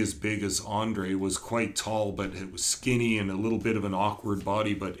nearly as big as Andre, was quite tall, but it was skinny and a little bit of an awkward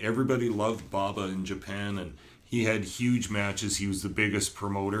body, but everybody loved Baba in Japan, and he had huge matches. He was the biggest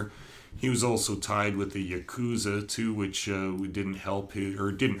promoter. He was also tied with the Yakuza too, which didn't help his,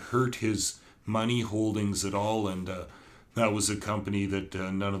 or didn't hurt his money holdings at all, and that was a company that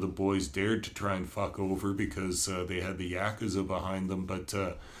none of the boys dared to try and fuck over because they had the Yakuza behind them. But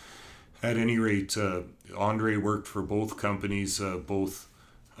at any rate, Andre worked for both companies, both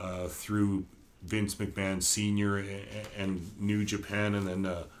through Vince McMahon Sr. and New Japan, and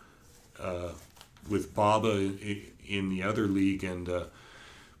then with Baba in the other league. And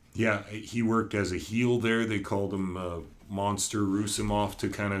yeah, he worked as a heel there. They called him Monster Rousimoff to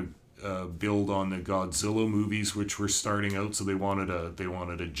kind of build on the Godzilla movies, which were starting out. So they wanted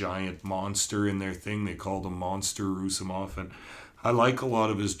a giant monster in their thing. They called him Monster Rousimoff, and I like a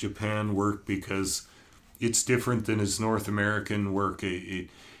lot of his Japan work because it's different than his North American work. He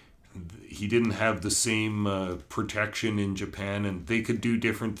didn't have the same protection in Japan, and they could do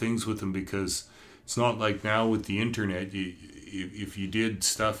different things with him because it's not like now with the internet. If you did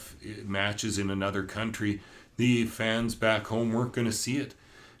matches in another country, the fans back home weren't going to see it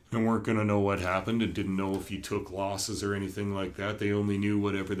and weren't going to know what happened and didn't know if you took losses or anything like that. They only knew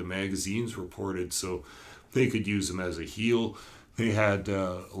whatever the magazines reported, so they could use him as a heel. They had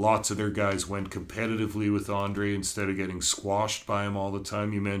lots of their guys went competitively with Andre instead of getting squashed by him all the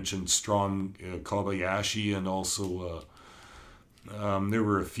time. You mentioned Strong Kobayashi, and also there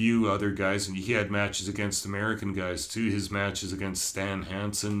were a few other guys, and he had matches against American guys too. His matches against Stan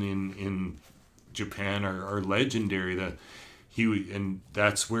Hansen in Japan are legendary. And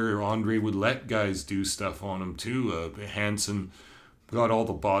that's where Andre would let guys do stuff on him too. Hansen got all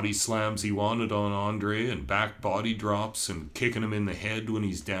the body slams he wanted on Andre, and back body drops and kicking him in the head when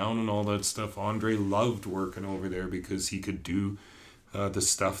he's down and all that stuff. Andre loved working over there because he could do the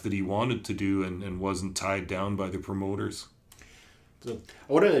stuff that he wanted to do and wasn't tied down by the promoters. So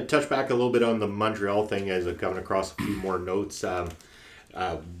I want to touch back a little bit on the Montreal thing as I'm coming across a few more notes,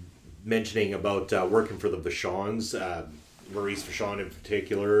 mentioning about working for the Vachons, Maurice Vachon in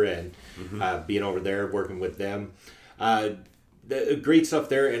particular, and being over there working with them. Great stuff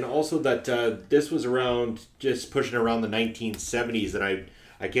there, and also that this was around just pushing around the 1970s,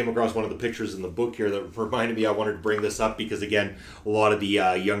 and I came across one of the pictures in the book here that reminded me I wanted to bring this up because, again, a lot of the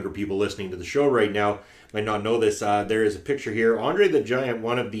younger people listening to the show right now might not know this. There is a picture here. Andre the Giant,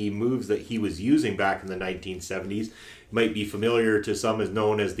 one of the moves that he was using back in the 1970s, might be familiar to some, is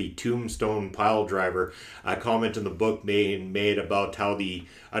known as the tombstone pile driver. A comment in the book made about how the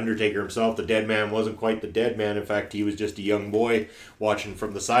Undertaker himself, the dead man, wasn't quite the dead man. In fact, he was just a young boy watching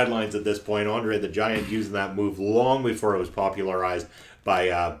from the sidelines at this point. Andre the Giant using that move long before it was popularized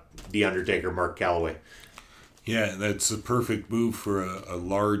by the Undertaker, Mark Calloway. Yeah, that's a perfect move for a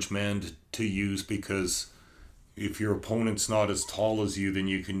large man to use, because if your opponent's not as tall as you, then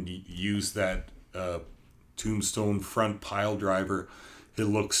you can use that tombstone front pile driver. It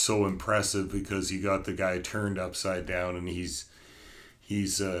looks so impressive because you got the guy turned upside down, and he's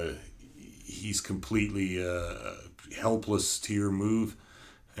completely helpless to your move.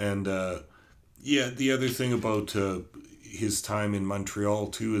 And the other thing about his time in Montreal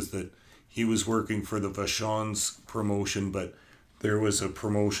too is that he was working for the Vachon's promotion, but there was a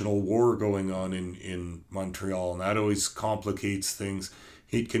promotional war going on in Montreal, and that always complicates things.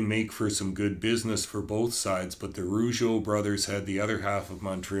 It can make for some good business for both sides, but the Rougeau brothers had the other half of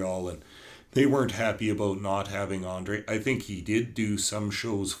Montreal, and they weren't happy about not having Andre. I think he did do some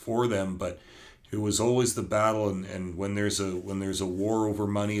shows for them, but it was always the battle, and when there's a war over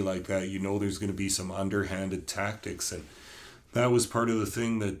money like that, you know there's going to be some underhanded tactics, and that was part of the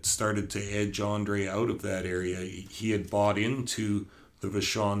thing that started to edge Andre out of that area. He had bought into the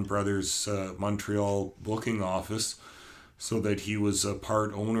Vachon brothers' Montreal booking office, so that he was a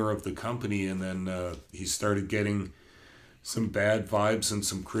part owner of the company, and then he started getting some bad vibes and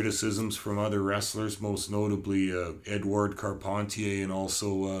some criticisms from other wrestlers, most notably Edouard Carpentier and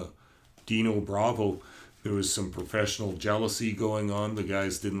also Dino Bravo. There was some professional jealousy going on. The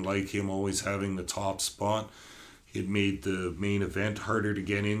guys didn't like him always having the top spot. It made the main event harder to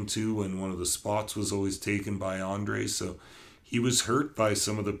get into when one of the spots was always taken by Andre, so he was hurt by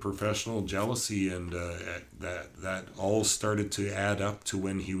some of the professional jealousy, and that all started to add up to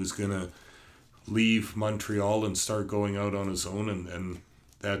when he was going to leave Montreal and start going out on his own, and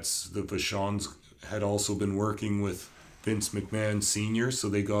that's the Vachons had also been working with Vince McMahon Sr., so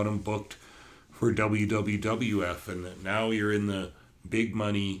they got him booked for WWF, and now you're in the big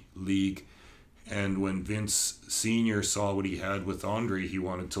money league. And when Vince Sr. saw what he had with Andre, he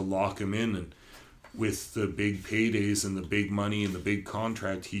wanted to lock him in, and with the big paydays and the big money and the big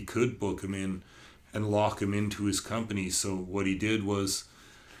contract, he could book him in and lock him into his company. So what he did was,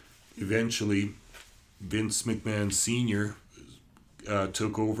 eventually, Vince McMahon Sr.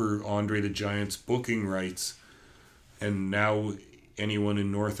 Took over Andre the Giant's booking rights, and now anyone in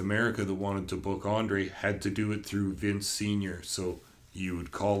North America that wanted to book Andre had to do it through Vince Sr. So you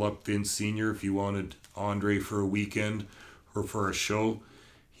would call up Vince Sr. if you wanted Andre for a weekend or for a show.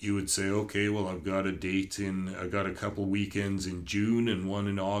 You would say, okay, well, I've got a couple weekends in June and one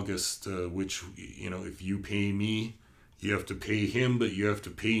in August, which, if you pay me, you have to pay him, but you have to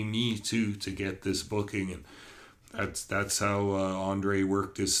pay me too to get this booking. And that's how Andre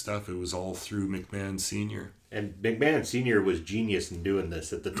worked his stuff. It was all through McMahon Sr. And McMahon Sr. was genius in doing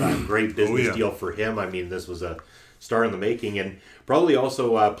this at the time. Great business deal for him. I mean, this was a star in the making, and probably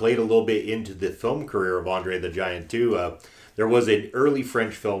also played a little bit into the film career of Andre the Giant too. There was an early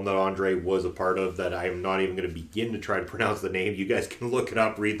French film that Andre was a part of that I'm not even going to begin to try to pronounce the name. You guys can look it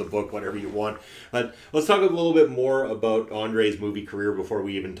up, read the book, whatever you want. But let's talk a little bit more about Andre's movie career before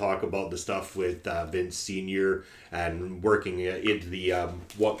we even talk about the stuff with Vince Sr. and working into the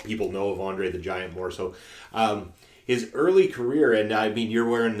what people know of Andre the Giant more. So his early career, and I mean, you're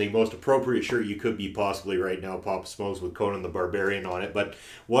wearing the most appropriate shirt you could be possibly right now, Papa Smokes, with Conan the Barbarian on it. But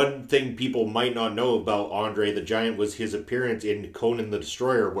one thing people might not know about Andre the Giant was his appearance in Conan the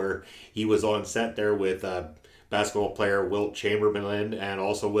Destroyer, where he was on set there with basketball player Wilt Chamberlain and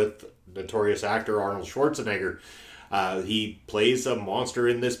also with notorious actor Arnold Schwarzenegger. He plays a monster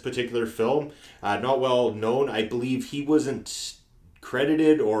in this particular film. Not well known. I believe he wasn't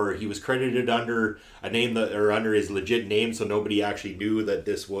credited, or he was credited under a name or under his legit name, so nobody actually knew that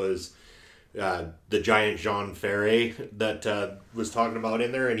this was the giant Jean Ferret that was talking about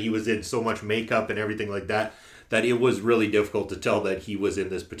in there, and he was in so much makeup and everything like that it was really difficult to tell that he was in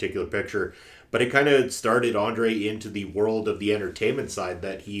this particular picture. But it kind of started Andre into the world of the entertainment side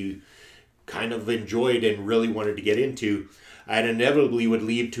that he kind of enjoyed and really wanted to get into, and inevitably would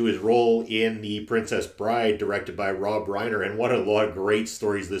lead to his role in The Princess Bride, directed by Rob Reiner. And what a lot of great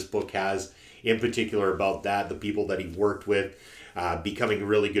stories this book has, in particular about that, the people that he worked with, becoming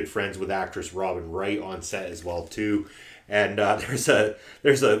really good friends with actress Robin Wright on set as well too. And there's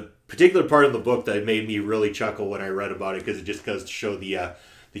a particular part of the book that made me really chuckle when I read about it, because it just goes to show the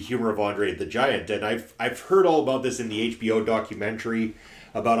humor of Andre the Giant. And I've heard all about this in the HBO documentary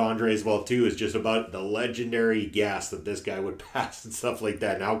about Andre as well too. Is just about the legendary gas that this guy would pass and stuff like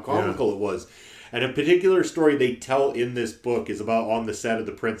that, and how comical it was. And a particular story they tell in this book is about on the set of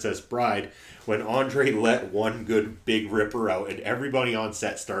The Princess Bride, when Andre let one good big ripper out and everybody on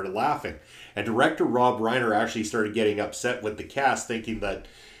set started laughing. And director Rob Reiner actually started getting upset with the cast, thinking that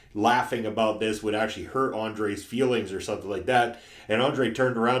laughing about this would actually hurt Andre's feelings or something like that. And Andre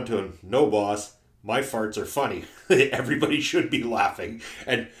turned around to him, "No, boss, my farts are funny. Everybody should be laughing."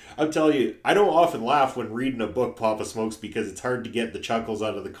 And I'm telling you, I don't often laugh when reading a book, Papa Smokes, because it's hard to get the chuckles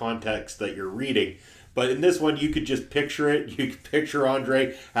out of the context that you're reading. But in this one, you could just picture it. You could picture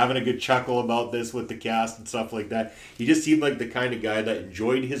Andre having a good chuckle about this with the cast and stuff like that. He just seemed like the kind of guy that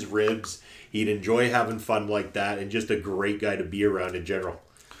enjoyed his ribs. He'd enjoy having fun like that, and just a great guy to be around in general.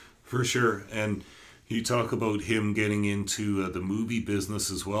 For sure. And you talk about him getting into the movie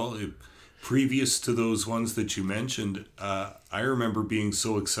business as well. Previous to those ones that you mentioned, I remember being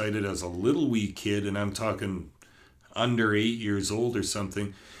so excited as a little wee kid, and I'm talking under 8 years old or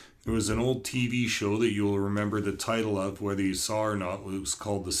something. There was an old TV show that you'll remember the title of, whether you saw or not. It was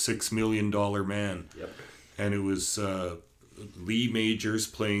called The $6 Million Man. Yep. And it was Lee Majors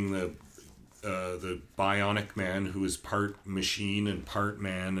playing the Bionic Man, who was part machine and part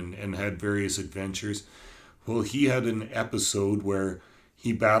man, and had various adventures. Well, he had an episode where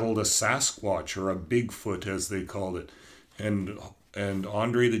he battled a Sasquatch, or a Bigfoot as they called it, and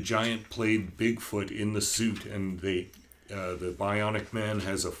Andre the Giant played Bigfoot in the suit, and the Bionic Man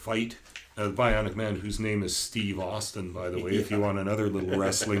has a fight. The Bionic Man, whose name is Steve Austin, by the way, if you want another little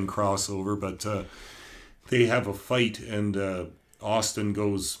wrestling crossover, but they have a fight, and Austin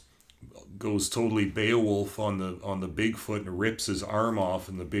goes totally Beowulf on the Bigfoot and rips his arm off,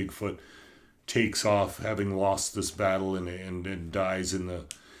 and the Bigfoot takes off, having lost this battle, and dies in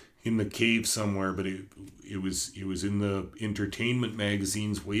the cave somewhere. But it was in the entertainment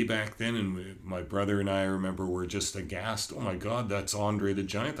magazines way back then, and my brother and I remember were just aghast. Oh my God, that's Andre the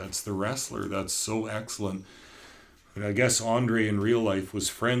Giant. That's the wrestler. That's so excellent. And I guess Andre in real life was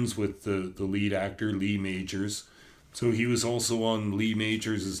friends with the lead actor, Lee Majors. So he was also on Lee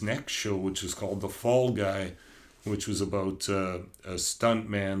Majors' next show, which was called The Fall Guy, which was about a stunt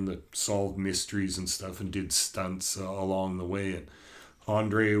man that solved mysteries and stuff and did stunts along the way. And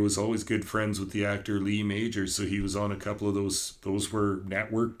Andre was always good friends with the actor Lee Majors, so he was on a couple of those. Those were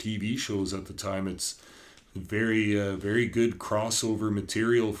network TV shows at the time. It's very, very good crossover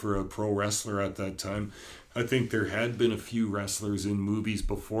material for a pro wrestler at that time. I think there had been a few wrestlers in movies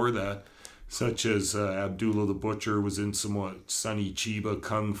before that, such as Abdullah the Butcher was in some Sonny Chiba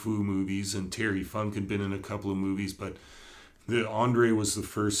kung fu movies, and Terry Funk had been in a couple of movies, but Andre was the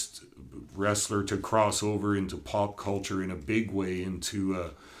first wrestler to cross over into pop culture in a big way,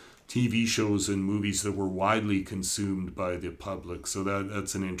 into TV shows and movies that were widely consumed by the public. So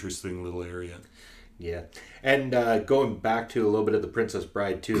that's an interesting little area. Yeah. And going back to a little bit of The Princess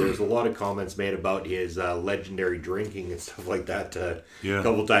Bride too, there's a lot of comments made about his legendary drinking and stuff like that. A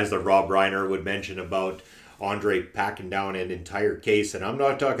couple times that Rob Reiner would mention about Andre packing down an entire case. And I'm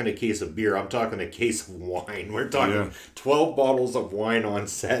not talking a case of beer, I'm talking a case of wine. We're talking 12 bottles of wine on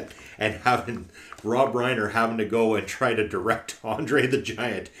set, and having Rob Reiner having to go and try to direct Andre the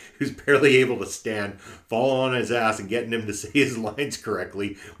Giant, who's barely able to stand, fall on his ass and getting him to say his lines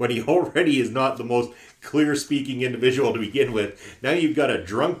correctly when he already is not the most clear-speaking individual to begin with. Now you've got a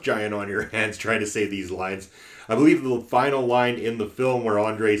drunk giant on your hands trying to say these lines. I believe the final line in the film where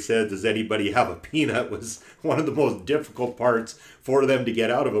Andre says, "Does anybody have a peanut?" was one of the most difficult parts for them to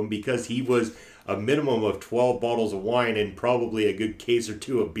get out of him, because he was a minimum of 12 bottles of wine and probably a good case or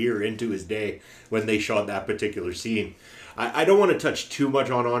two of beer into his day when they shot that particular scene. I don't want to touch too much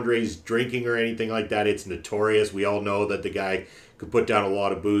on Andre's drinking or anything like that. It's notorious. We all know that the guy could put down a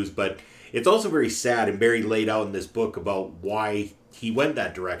lot of booze, but it's also very sad and very laid out in this book about why he went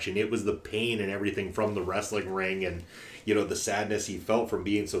that direction. It was the pain and everything from the wrestling ring, and the sadness he felt from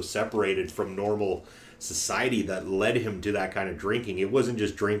being so separated from normal society that led him to that kind of drinking. It wasn't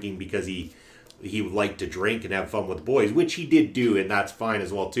just drinking because he liked to drink and have fun with boys, which he did do, and that's fine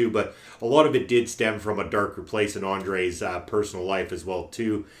as well too, but a lot of it did stem from a darker place in Andre's personal life as well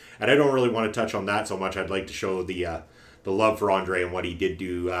too. And I don't really want to touch on that so much. I'd like to show the love for Andre and what he did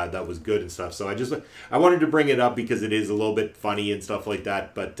do that was good and stuff. So I wanted to bring it up because it is a little bit funny and stuff like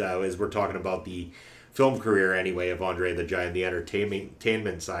that, but as we're talking about the film career anyway of Andre the Giant, the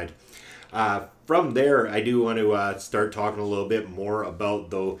entertainment side. From there, I do want to start talking a little bit more about,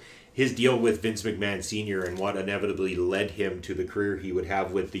 though, his deal with Vince McMahon Sr. and what inevitably led him to the career he would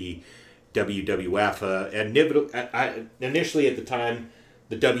have with the WWF. And initially at the time,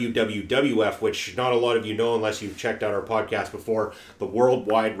 the WWF, which not a lot of you know unless you've checked out our podcast before, the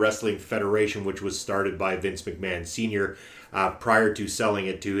Worldwide Wrestling Federation, which was started by Vince McMahon Sr. Prior to selling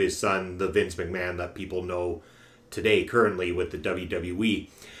it to his son, the Vince McMahon that people know today, currently with the WWE.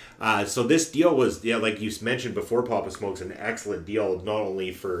 So this deal was, like you mentioned before, Papa Smokes, an excellent deal, not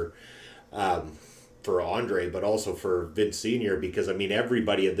only for Andre, but also for Vince Sr., because, I mean,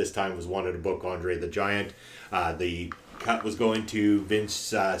 everybody at this time was wanting to book Andre the Giant. The cut was going to Vince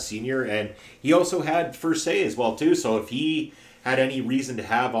Sr., and he also had first say as well, too. So if he had any reason to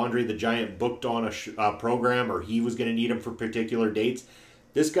have Andre the Giant booked on a program, or he was going to need him for particular dates,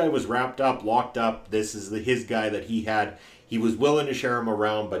 this guy was wrapped up, locked up. This is his guy that he had. He was willing to share him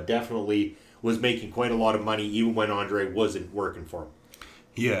around, but definitely was making quite a lot of money even when Andre wasn't working for him.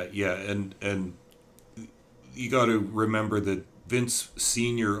 Yeah, and you got to remember that Vince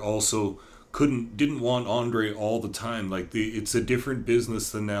Sr. also didn't want Andre all the time. Like it's a different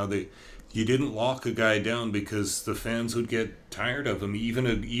business than now. You didn't lock a guy down because the fans would get tired of him.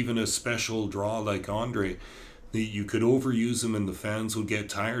 Even a special draw like Andre, you could overuse him and the fans would get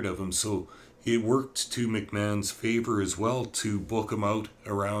tired of him. So it worked to McMahon's favor as well to book him out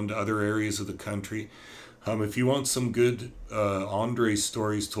around other areas of the country. If you want some good Andre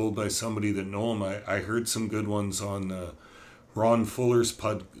stories told by somebody that know him, I heard some good ones on Ron Fuller's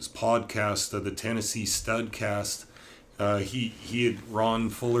podcast, the Tennessee Studcast. Ron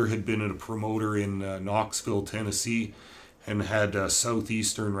Fuller had been a promoter in Knoxville, Tennessee, and had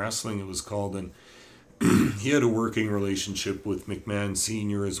Southeastern Wrestling, it was called, and he had a working relationship with McMahon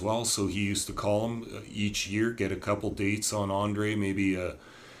Sr. as well, so he used to call him each year, get a couple dates on Andre, maybe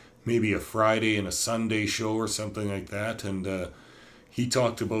a Friday and a Sunday show or something like that, and he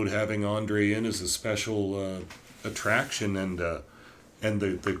talked about having Andre in as a special attraction, and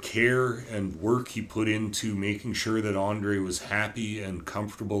the care and work he put into making sure that Andre was happy and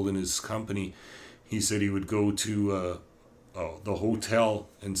comfortable in his company. He said he would go to the hotel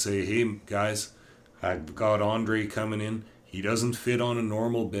and say, "Hey guys, I've got Andre coming in. He doesn't fit on a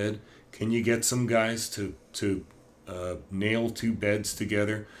normal bed. Can you get some guys to nail 2 beds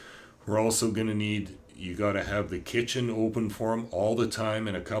together? We're also going to need, you got to have the kitchen open for him all the time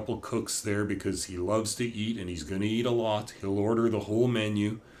and a couple cooks there because he loves to eat and he's going to eat a lot. He'll order the whole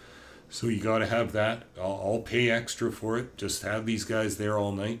menu. So you got to have that. I'll pay extra for it. Just have these guys there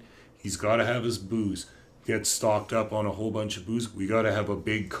all night. He's got to have his booze. Get stocked up on a whole bunch of booze. We got to have a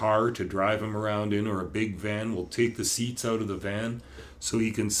big car to drive him around in, or a big van. We'll take the seats out of the van so he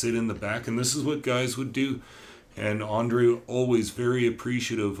can sit in the back." And this is what guys would do. And Andre always very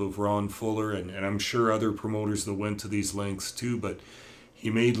appreciative of Ron Fuller, and I'm sure other promoters that went to these lengths too, but he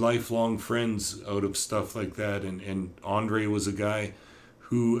made lifelong friends out of stuff like that, and Andre was a guy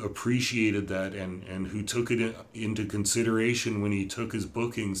who appreciated that and who took it into consideration when he took his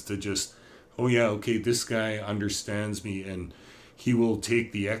bookings to just, oh yeah, okay, this guy understands me and he will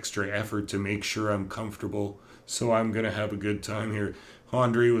take the extra effort to make sure I'm comfortable, so I'm going to have a good time here.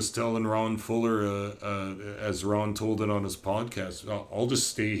 Andre was telling Ron Fuller, as Ron told it on his podcast, "I'll just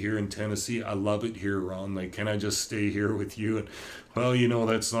stay here in Tennessee. I love it here, Ron. Like, can I just stay here with you?" And, "Well,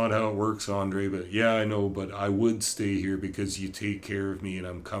 that's not how it works, Andre, but yeah, I know, but I would stay here because you take care of me and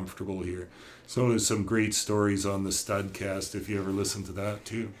I'm comfortable here." So there's some great stories on the Studcast if you ever listen to that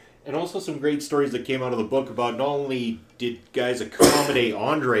too. And also some great stories that came out of the book about not only did guys accommodate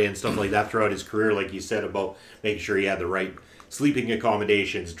Andre and stuff like that throughout his career, like you said, about making sure he had the right sleeping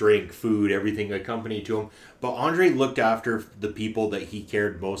accommodations, drink, food, everything accompanied to him, but Andre looked after the people that he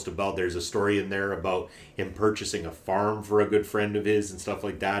cared most about. There's a story in there about him purchasing a farm for a good friend of his and stuff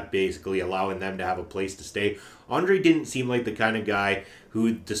like that, basically allowing them to have a place to stay. Andre didn't seem like the kind of guy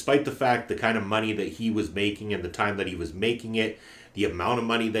who, despite the fact the kind of money that he was making and the time that he was making it, the amount of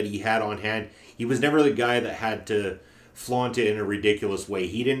money that he had on hand, he was never the guy that had to flaunt it in a ridiculous way.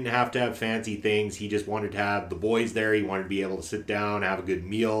 He didn't have to have fancy things. He just wanted to have the boys there. He wanted to be able to sit down, have a good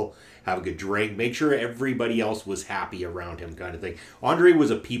meal, have a good drink, make sure everybody else was happy around him, kind of thing. Andre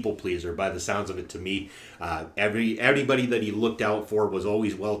was a people pleaser by the sounds of it to me. Everybody that he looked out for was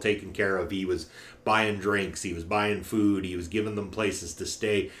always well taken care of. He was buying drinks, he was buying food, he was giving them places to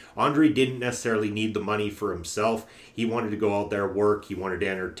stay. Andre didn't necessarily need the money for himself. He wanted to go out there, work, he wanted to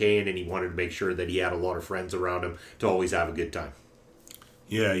entertain, and he wanted to make sure that he had a lot of friends around him to always have a good time.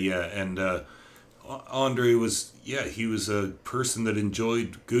 Yeah, and Andre was, he was a person that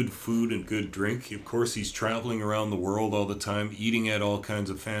enjoyed good food and good drink. Of course, he's traveling around the world all the time, eating at all kinds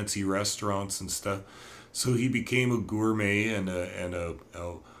of fancy restaurants and stuff. So he became a gourmet and a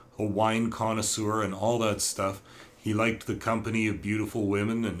a wine connoisseur and all that stuff. He liked the company of beautiful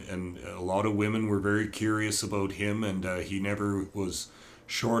women, and a lot of women were very curious about him, and he never was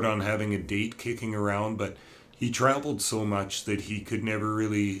short on having a date kicking around, but he traveled so much that he could never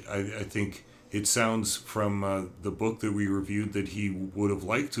really, I think it sounds from the book that we reviewed that he would have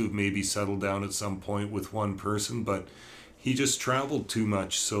liked to have maybe settled down at some point with one person, but he just traveled too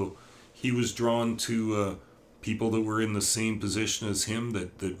much, so he was drawn to people that were in the same position as him,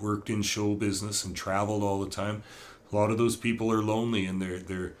 that worked in show business and traveled all the time. A lot of those people are lonely, and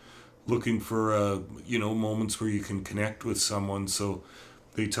they're looking for moments where you can connect with someone. So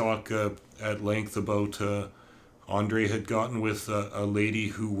they talk at length about Andre had gotten with a lady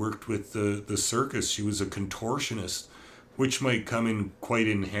who worked with the circus. She was a contortionist, which might come in quite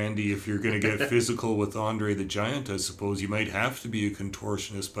in handy if you're going to get physical with Andre the Giant. I suppose you might have to be a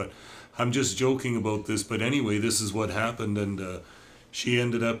contortionist, but I'm just joking about this. But anyway, this is what happened, and she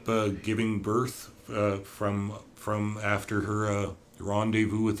ended up giving birth from after her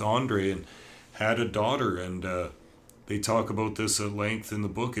rendezvous with Andre, and had a daughter, and they talk about this at length in the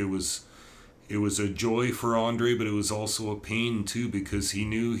book. It was a joy for Andre, but it was also a pain too, because he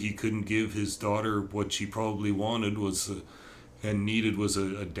knew he couldn't give his daughter what she probably wanted and needed was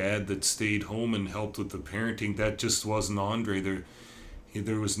a dad that stayed home and helped with the parenting. That just wasn't Andre.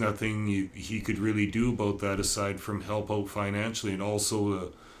 There was nothing he could really do about that aside from help out financially, and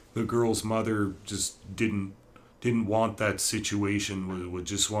also the girl's mother just didn't want that situation, would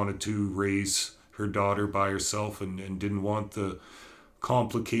just wanted to raise her daughter by herself, and didn't want the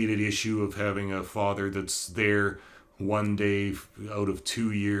complicated issue of having a father that's there one day out of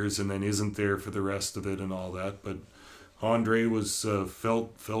 2 years and then isn't there for the rest of it and all that. But Andre was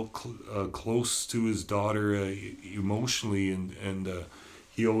felt close to his daughter emotionally, and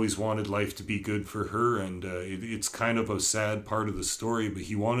he always wanted life to be good for her, and it's kind of a sad part of the story, but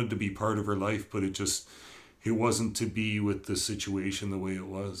he wanted to be part of her life, but it wasn't to be with the situation the way it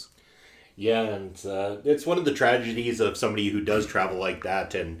was. Yeah, and it's one of the tragedies of somebody who does travel like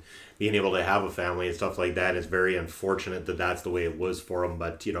that and being able to have a family and stuff like that. Is very unfortunate that that's the way it was for him.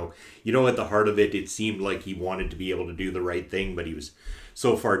 But, at the heart of it, it seemed like he wanted to be able to do the right thing, but he was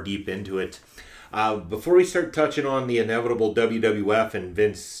so far deep into it. Before we start touching on the inevitable WWF and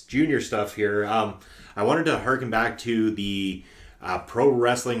Vince Jr. stuff here, I wanted to harken back to the pro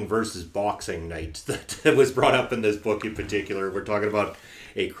wrestling versus boxing night that was brought up in this book in particular. We're talking about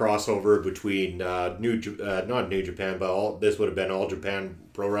a crossover between not New Japan, but this would have been All Japan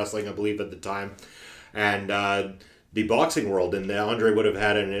Pro Wrestling, I believe, at the time, and the boxing world. And Andre would have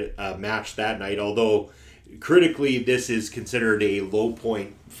had a match that night, although critically this is considered a low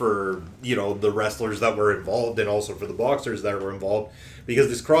point for the wrestlers that were involved, and also for the boxers that were involved, because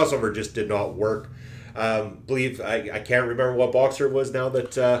this crossover just did not work. Believe I can't remember what boxer it was now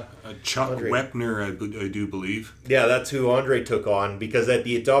that Chuck Andre. Wepner, I do believe. Yeah, that's who Andre took on, because at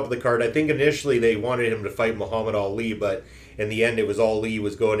the top of the card, I think initially they wanted him to fight Muhammad Ali, but in the end it was Ali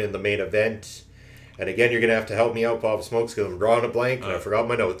was going in the main event. And again, you're going to have to help me out, Papa Smokes, because I'm drawing a blank and I forgot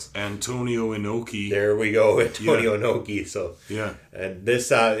my notes. Antonio Inoki. There we go, Antonio Inoki. So yeah, and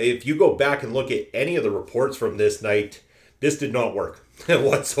this, if you go back and look at any of the reports from this night, this did not work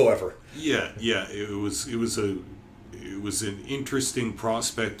whatsoever. Yeah, it was an interesting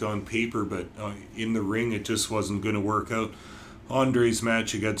prospect on paper, but in the ring it just wasn't going to work out. Andre's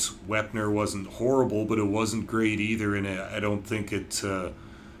match against Wepner wasn't horrible, but it wasn't great either, and I don't think it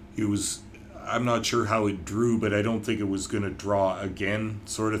was. I'm not sure how it drew, but I don't think it was going to draw again,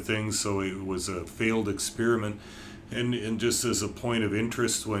 sort of thing. So it was a failed experiment. And just as a point of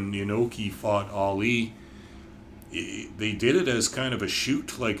interest, when Inoki fought Ali, they did it as kind of a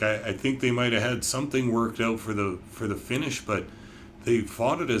shoot. Like I think they might have had something worked out for the finish, but they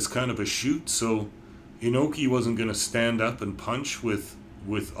fought it as kind of a shoot. So Inoki wasn't going to stand up and punch with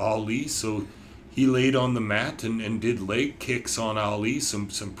Ali, so he laid on the mat and did leg kicks on Ali, some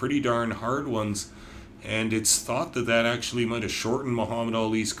pretty darn hard ones. And it's thought that actually might have shortened Muhammad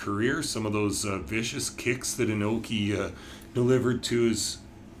Ali's career. Some of those vicious kicks that Inoki delivered to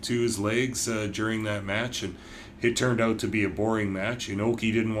his legs during that match. And it turned out to be a boring match.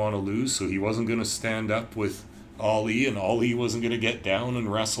 Inoki didn't want to lose, so he wasn't going to stand up with Ali, and Ali wasn't going to get down and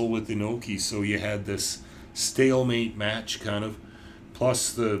wrestle with Inoki. So you had this stalemate match, kind of.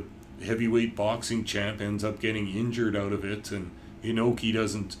 Plus the heavyweight boxing champ ends up getting injured out of it, and Inoki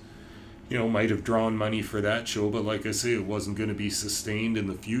doesn't, might have drawn money for that show, but like I say, it wasn't going to be sustained in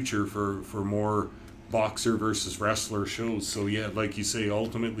the future for more boxer versus wrestler shows. So yeah, like you say,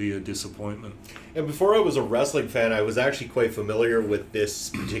 ultimately a disappointment. And before I was a wrestling fan, I was actually quite familiar with this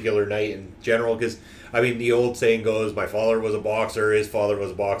particular night in general because, I mean, the old saying goes, my father was a boxer, his father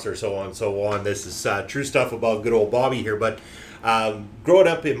was a boxer, so on and so on. This is true stuff about good old Bobby here. But growing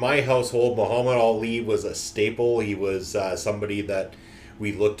up in my household, Muhammad Ali was a staple. He was somebody that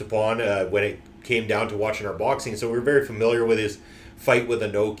we looked upon when it came down to watching our boxing. So we were very familiar with his fight with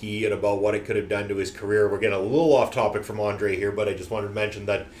Inoki and about what it could have done to his career. We're getting a little off topic from Andre here, but I just wanted to mention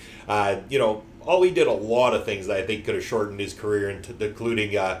that, Ali did a lot of things that I think could have shortened his career,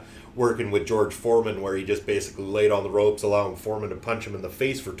 including working with George Foreman, where he just basically laid on the ropes, allowing Foreman to punch him in the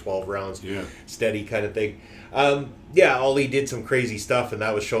face for 12 rounds. Yeah. Steady kind of thing. Ali did some crazy stuff, and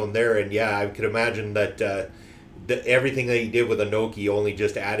that was shown there. And yeah, I could imagine that everything that he did with Inoki only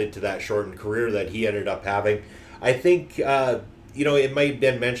just added to that shortened career that he ended up having. I think, it might have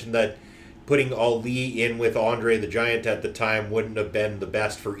been mentioned that putting Ali in with Andre the Giant at the time wouldn't have been the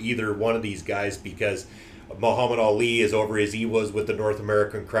best for either one of these guys because Muhammad Ali, as over as he was with the North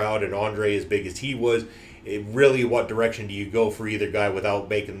American crowd, and Andre as big as he was, really what direction do you go for either guy without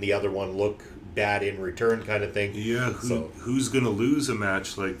making the other one look bad in return kind of thing? Yeah, who's going to lose a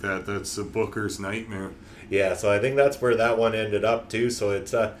match like that? That's a booker's nightmare. Yeah, so I think that's where that one ended up too. So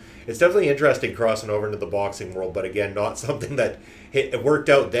it's definitely interesting crossing over into the boxing world, but again, not something that it worked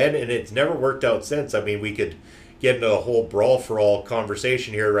out then, and it's never worked out since. I mean, we could get into a whole brawl for all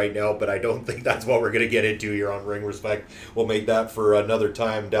conversation here right now, but I don't think that's what we're going to get into here on Ring Respect. We'll make that for another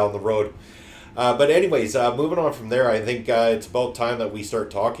time down the road. But anyways, moving on from there, I think it's about time that we start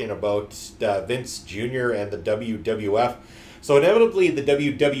talking about Vince Jr. and the WWF. So inevitably, the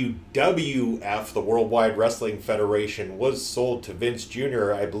WWF, the Worldwide Wrestling Federation, was sold to Vince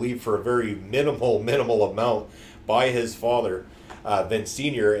Jr., I believe, for a very minimal amount by his father, Vince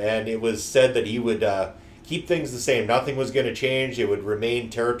Sr., and it was said that he would keep things the same. Nothing was going to change. It would remain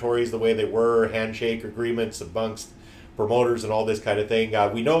territories the way they were, handshake agreements amongst promoters and all this kind of thing.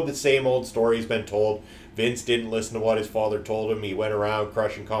 We know the same old story's been told. Vince didn't listen to what his father told him. He went around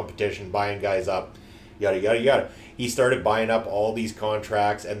crushing competition, buying guys up, yada, yada, yada. He started buying up all these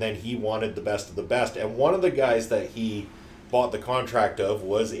contracts, and then he wanted the best of the best. And one of the guys that he bought the contract of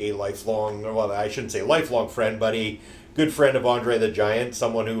was a lifelong, well, I shouldn't say lifelong friend, but a good friend of Andre the Giant,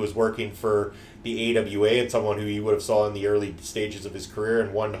 someone who was working for the AWA and someone who you would have saw in the early stages of his career,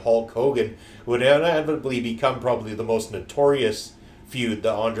 and one Hulk Hogan, who would inevitably become probably the most notorious feud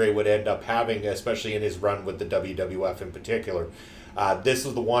that Andre would end up having, especially in his run with the WWF in particular. This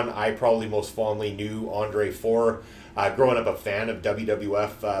is the one I probably most fondly knew Andre for. Growing up a fan of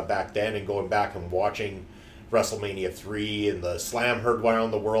WWF back then and going back and watching WrestleMania 3 and the slam heard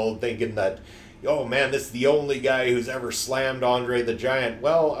around the world, thinking that, oh man, this is the only guy who's ever slammed Andre the Giant.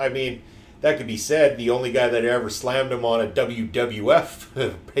 Well, I mean, that could be said. The only guy that ever slammed him on a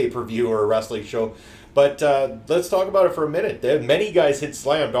WWF pay-per-view or a wrestling show. But let's talk about it for a minute. Many guys had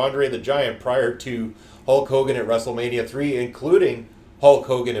slammed Andre the Giant prior to Hulk Hogan at WrestleMania 3, including Hulk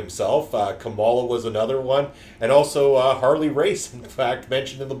Hogan himself. Kamala was another one. And also Harley Race, in fact,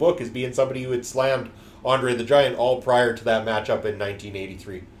 mentioned in the book as being somebody who had slammed Andre the Giant all prior to that matchup in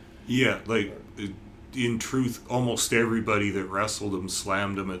 1983. Yeah, like, in truth, almost everybody that wrestled him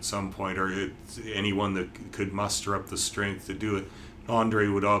slammed him at some point, or anyone that could muster up the strength to do it. Andre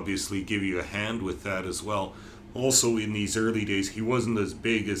would obviously give you a hand with that as well. Also, in these early days, he wasn't as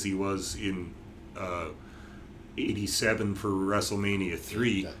big as he was in 87 for WrestleMania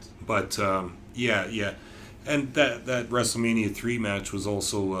 3. But, yeah. And that WrestleMania 3 match was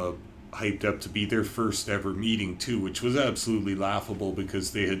also hyped up to be their first ever meeting, too, which was absolutely laughable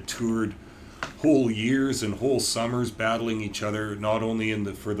because they had toured whole years and whole summers battling each other, not only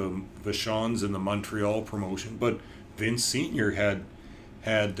for the Vachons and the Montreal promotion, but Vince Sr. had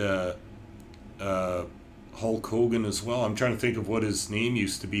Hulk Hogan as well. I'm trying to think of what his name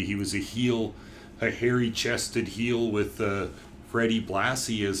used to be. He was a heel, a hairy-chested heel with Freddie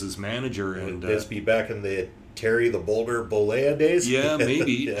Blassie as his manager. And would this be back in the Terry the Boulder Bolea days? Yeah,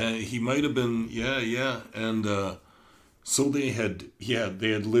 maybe. Yeah. He might have been. Yeah. And so they had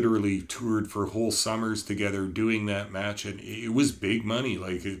literally toured for whole summers together doing that match, and it was big money.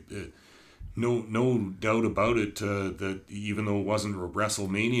 Like no doubt about it. That even though it wasn't a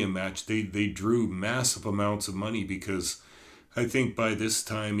WrestleMania match, they drew massive amounts of money because I think by this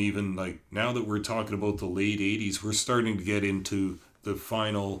time, even like now that we're talking about the late 80s, we're starting to get into the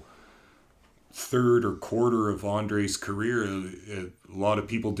final third or quarter of Andre's career. A lot of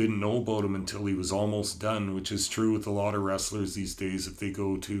people didn't know about him until he was almost done, which is true with a lot of wrestlers these days if they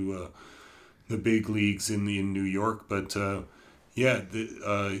go to the big leagues in New York. But he had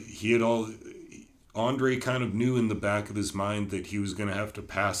Andre kind of knew in the back of his mind that he was going to have to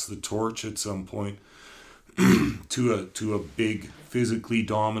pass the torch at some point to a big, physically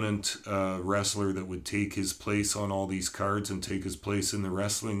dominant wrestler that would take his place on all these cards and take his place in the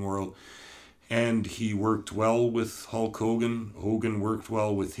wrestling world. And he worked well with Hulk Hogan. Hogan worked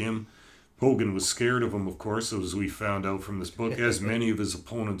well with him. Hogan was scared of him, of course, as we found out from this book, as many of his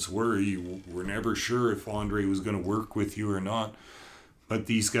opponents were. You were never sure if Andre was going to work with you or not. But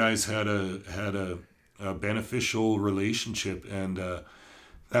these guys had a beneficial relationship, and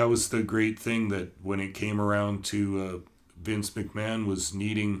that was the great thing, that when it came around to Vince McMahon was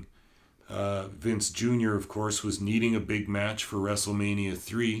needing, Vince Jr., of course, was needing a big match for WrestleMania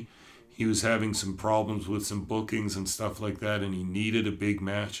 3. He was having some problems with some bookings and stuff like that, and he needed a big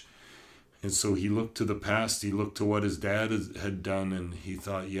match. And so he looked to the past, he looked to what his dad had done, and he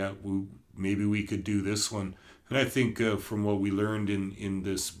thought, yeah, maybe we could do this one. And I think from what we learned in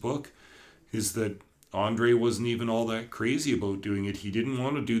this book is that Andre wasn't even all that crazy about doing it. He didn't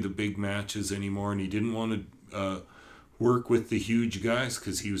want to do the big matches anymore, and he didn't want to work with the huge guys,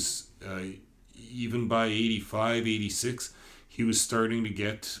 because he was, even by 85, 86, he was starting to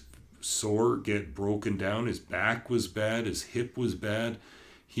get sore, get broken down. His back was bad, his hip was bad.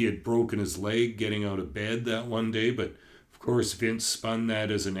 He had broken his leg getting out of bed that one day, but of course Vince spun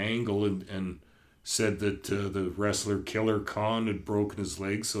that as an angle and said that the wrestler Killer Khan had broken his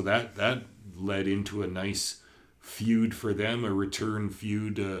leg, so that led into a nice feud for them, a return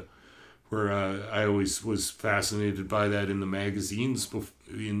feud, where I always was fascinated by that in the magazines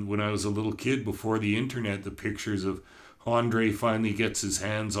when I was a little kid, before the internet, the pictures of Andre finally gets his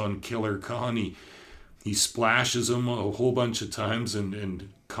hands on Killer Khan. He splashes him a whole bunch of times, and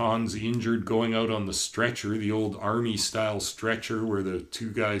Khan's injured going out on the stretcher, the old army-style stretcher where the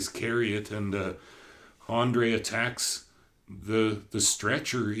two guys carry it, and Andre attacks the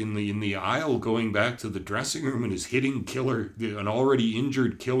stretcher in the aisle going back to the dressing room, and is hitting an already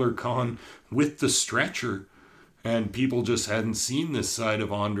injured Killer Khan with the stretcher. And people just hadn't seen this side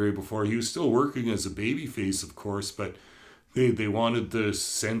of Andre before. He was still working as a babyface, of course, but they wanted the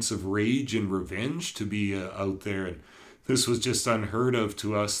sense of rage and revenge to be out there. And this was just unheard of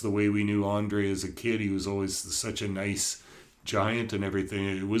to us, the way we knew Andre as a kid. He was always such a nice giant and everything.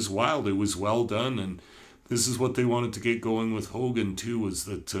 It was wild. It was well done. And this is what they wanted to get going with Hogan, too, was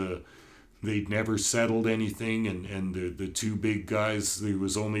that they'd never settled anything. And the two big guys, there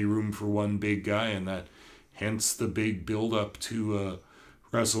was only room for one big guy, and that hence the big build-up to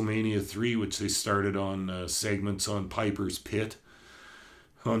WrestleMania 3, which they started on segments on Piper's Pit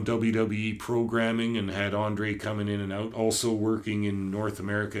on WWE programming, and had Andre coming in and out, also working in North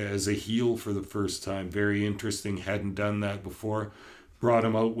America as a heel for the first time. Very interesting, hadn't done that before. Brought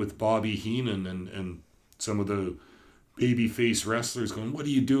him out with Bobby Heenan, and some of the babyface wrestlers going, "What are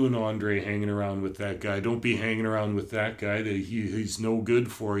you doing, Andre, hanging around with that guy? Don't be hanging around with that guy. He's no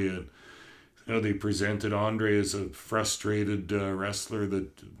good for you." You know, they presented Andre as a frustrated wrestler, that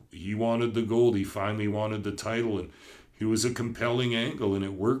he wanted the gold. He finally wanted the title, and it was a compelling angle, and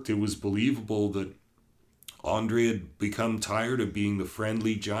it worked. It was believable that Andre had become tired of being the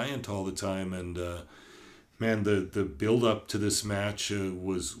friendly giant all the time. And man, the build up to this match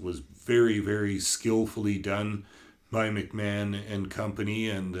was very, very skillfully done by McMahon and company,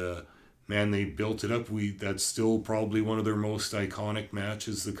 and man, they built it up. That's still probably one of their most iconic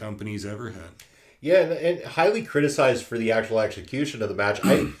matches the company's ever had. Yeah, and highly criticized for the actual execution of the match.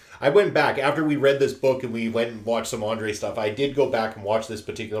 I went back, after we read this book and we went and watched some Andre stuff, I did go back and watch this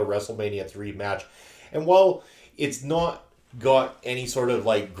particular WrestleMania 3 match. And while it's not got any sort of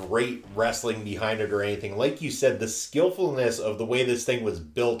like great wrestling behind it or anything, like you said, the skillfulness of the way this thing was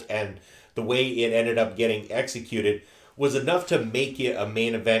built and the way it ended up getting executed was enough to make it a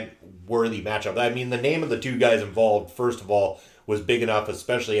main event worthy matchup. I mean, the name of the two guys involved, first of all, was big enough,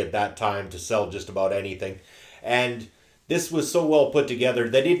 especially at that time, to sell just about anything. And this was so well put together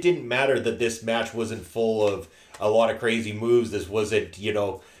that it didn't matter that this match wasn't full of a lot of crazy moves. This wasn't,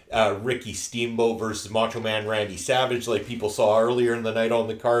 Ricky Steamboat versus Macho Man Randy Savage like people saw earlier in the night on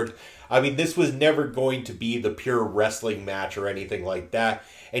the card. I mean, this was never going to be the pure wrestling match or anything like that.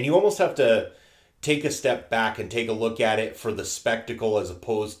 And you almost have to take a step back and take a look at it for the spectacle as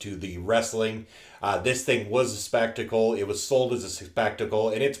opposed to the wrestling. This thing was a spectacle. It was sold as a spectacle,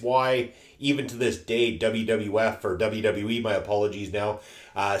 and it's why even to this day WWF, or WWE, my apologies now,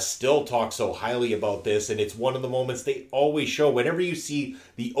 still talk so highly about this. And it's one of the moments they always show. Whenever you see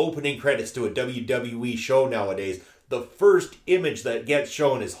the opening credits to a WWE show nowadays, the first image that gets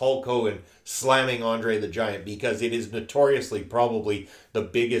shown is Hulk Hogan slamming Andre the Giant, because it is notoriously probably the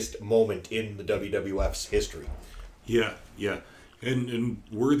biggest moment in the WWF's history. Yeah. And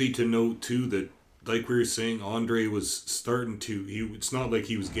worthy to note, too, that like we were saying, Andre was starting to. It's not like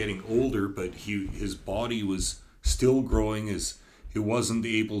he was getting older, but his body was still growing. It wasn't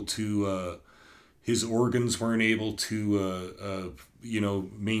able to. His organs weren't able to,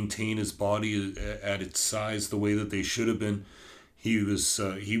 maintain his body at its size the way that they should have been. He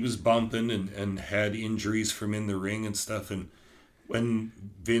was bumping and had injuries from in the ring and stuff. And when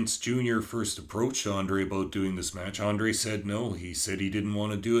Vince Jr. first approached Andre about doing this match, Andre said no. He said he didn't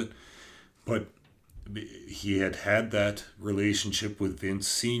want to do it. But he had that relationship with Vince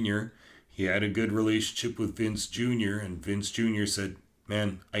Sr. He had a good relationship with Vince Jr. And Vince Jr. said,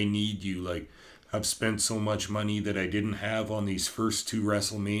 man, I need you. Like, I've spent so much money that I didn't have on these first 2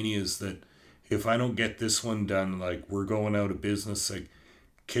 WrestleManias that if I don't get this one done, like, we're going out of business. Like,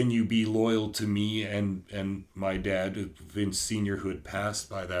 can you be loyal to me and my dad, Vince Sr., who had passed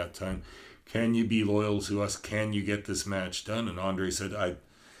by that time? Can you be loyal to us? Can you get this match done? And Andre said,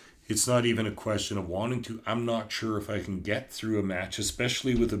 it's not even a question of wanting to. I'm not sure if I can get through a match,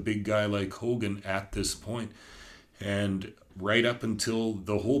 especially with a big guy like Hogan at this point. And right up until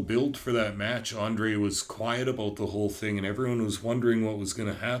the whole build for that match, Andre was quiet about the whole thing, and everyone was wondering what was going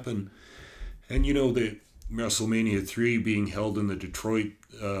to happen. And the WrestleMania 3 being held in the Detroit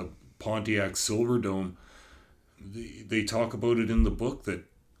Pontiac Silverdome, they talk about it in the book that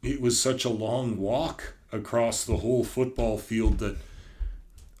it was such a long walk across the whole football field that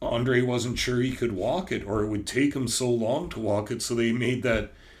Andre wasn't sure he could walk it, or it would take him so long to walk it. So they made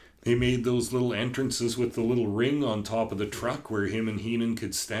those little entrances with the little ring on top of the truck where him and Heenan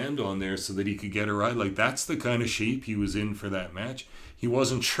could stand on there so that he could get a ride. Like, that's the kind of shape he was in for that match. He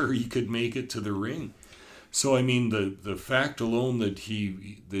wasn't sure he could make it to the ring. So, I mean, the fact alone that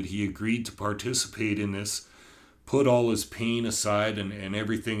he agreed to participate in this, put all his pain aside and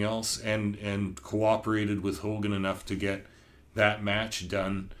everything else, and cooperated with Hogan enough to get that match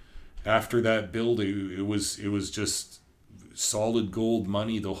done. After that build, it was just solid gold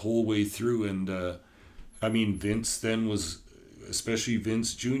money the whole way through. And I mean, Vince then was, especially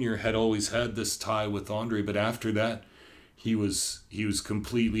Vince Jr., had always had this tie with Andre, but after that he was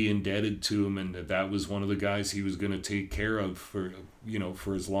completely indebted to him, and that was one of the guys he was going to take care of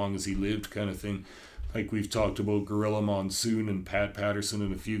for as long as he lived, kind of thing. Like we've talked about Gorilla Monsoon and Pat Patterson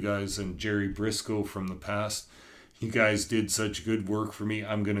and a few guys, and Jerry Briscoe from the past. You guys did such good work for me.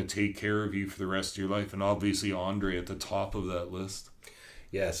 I'm going to take care of you for the rest of your life. And obviously Andre at the top of that list.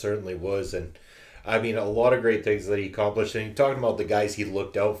 Yeah, certainly was. And I mean, a lot of great things that he accomplished. And talking about the guys he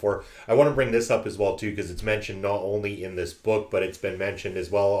looked out for, I want to bring this up as well, too, because it's mentioned not only in this book, but it's been mentioned as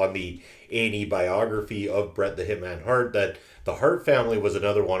well on the A&E biography of Bret the Hitman Hart, that the Hart family was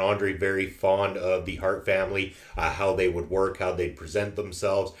another one. Andre very fond of the Hart family, how they would work, how they'd present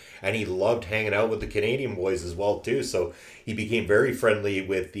themselves, and he loved hanging out with the Canadian boys as well too. So he became very friendly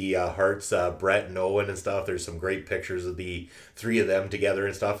with the Harts, Bret and Owen and stuff. There's some great pictures of the 3 of them together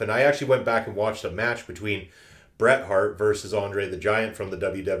and stuff. And I actually went back and watched a match between Bret Hart versus Andre the Giant from the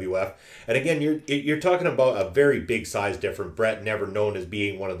WWF. And again, you're talking about a very big size difference. Bret never known as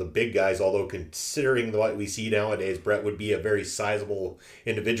being one of the big guys, although considering what we see nowadays, Bret would be a very sizable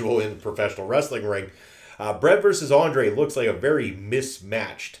individual in the professional wrestling ring. Bret versus Andre looks like a very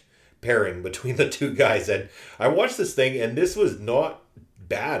mismatched pairing between the 2 guys. And I watched this thing, and this was not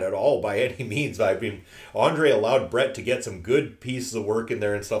bad at all by any means. I mean, Andre allowed Bret to get some good pieces of work in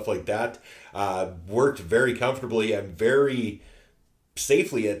there and stuff like that. Worked very comfortably and very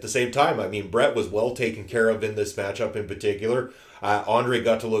safely at the same time. I mean, Bret was well taken care of in this matchup in particular. Andre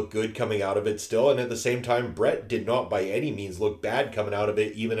got to look good coming out of it still, and at the same time, Bret did not by any means look bad coming out of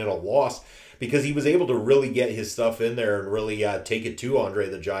it, even in a loss, because he was able to really get his stuff in there and really take it to Andre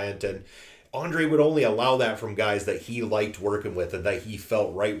the Giant. And Andre would only allow that from guys that he liked working with and that he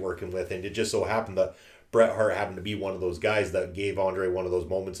felt right working with. And it just so happened that Bret Hart happened to be one of those guys that gave Andre one of those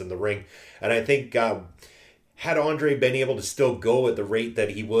moments in the ring. And I think had Andre been able to still go at the rate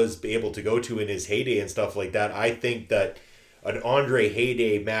that he was able to go to in his heyday and stuff like that, I think that an Andre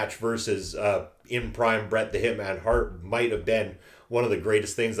heyday match versus in prime Bret the Hitman Hart might have been one of the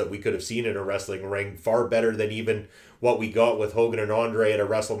greatest things that we could have seen in a wrestling ring, far better than even what we got with Hogan and Andre at a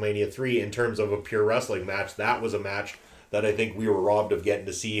WrestleMania 3 in terms of a pure wrestling match. That was a match that I think we were robbed of getting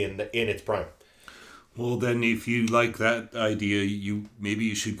to see in its prime. Well, then, if you like that idea, maybe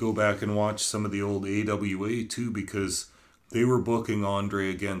you should go back and watch some of the old AWA too, because they were booking Andre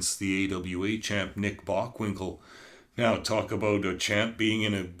against the AWA champ Nick Bockwinkel. Now, talk about a champ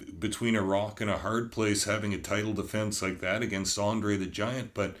being between a rock and a hard place, having a title defense like that against Andre the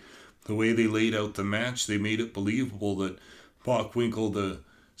Giant. But the way they laid out the match, they made it believable that Bockwinkel, the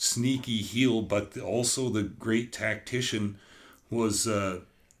sneaky heel, but also the great tactician, was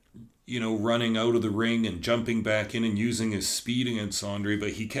running out of the ring and jumping back in and using his speed against Andre,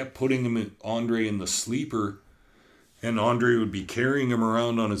 but he kept putting Andre in the sleeper, and Andre would be carrying him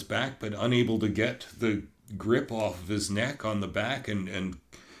around on his back, but unable to get the grip off of his neck on the back, and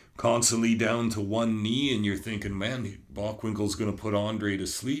constantly down to one knee, and you're thinking, man, Bockwinkel's going to put Andre to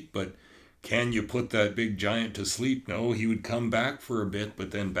sleep, but can you put that big giant to sleep? No, he would come back for a bit,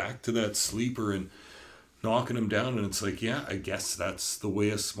 but then back to that sleeper and knocking him down. And it's like, yeah, I guess that's the way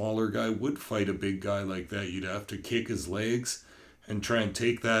a smaller guy would fight a big guy like that. You'd have to kick his legs and try and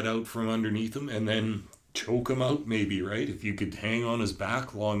take that out from underneath him and then choke him out maybe, right? If you could hang on his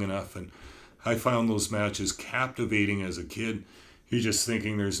back long enough. And I found those matches captivating as a kid. You're just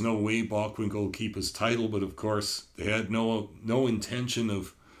thinking there's no way Bockwinkel will keep his title, but of course they had no intention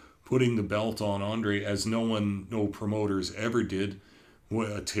of putting the belt on Andre, as no promoters ever did.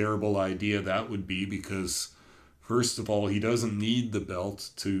 What a terrible idea that would be, because first of all, he doesn't need the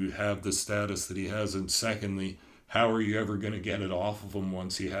belt to have the status that he has, and secondly, how are you ever going to get it off of him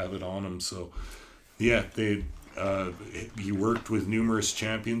once you have it on him? So yeah, he worked with numerous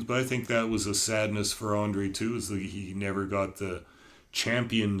champions, but I think that was a sadness for Andre too, is that he never got the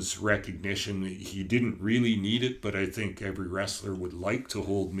champions recognition. He didn't really need it, but I think every wrestler would like to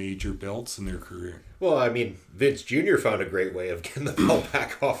hold major belts in their career. Well, I mean, Vince Jr. found a great way of getting the belt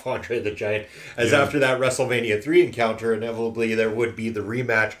back off Andre the Giant, as after that WrestleMania 3 encounter, inevitably there would be the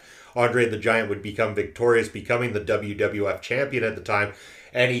rematch. Andre the Giant would become victorious, becoming the WWF champion at the time,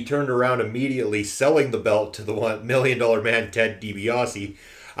 and he turned around immediately, selling the belt to the $1 million man, Ted DiBiase.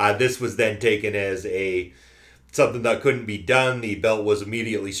 This was then taken as something that couldn't be done. The belt was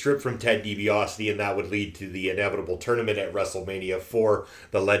immediately stripped from Ted DiBiase, and that would lead to the inevitable tournament at WrestleMania 4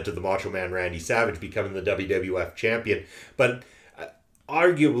 that led to the Macho Man Randy Savage becoming the WWF champion. But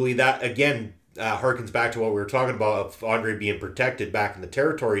arguably that, again, harkens back to what we were talking about of Andre being protected back in the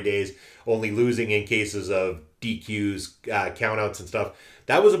territory days, only losing in cases of DQs, countouts and stuff.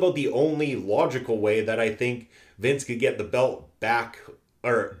 That was about the only logical way that I think Vince could get the belt back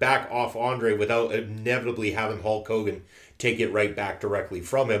off Andre without inevitably having Hulk Hogan take it right back directly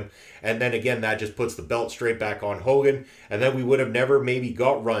from him. And then again, that just puts the belt straight back on Hogan, and then we would have never maybe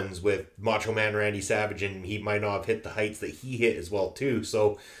got runs with Macho Man Randy Savage, and he might not have hit the heights that he hit as well too.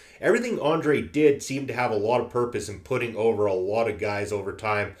 So everything Andre did seemed to have a lot of purpose in putting over a lot of guys over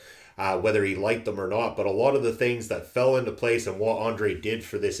time, whether he liked them or not. But a lot of the things that fell into place and what Andre did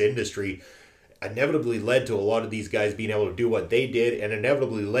for this industry inevitably led to a lot of these guys being able to do what they did, and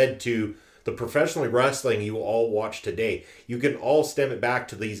inevitably led to the professional wrestling you all watch today. You can all stem it back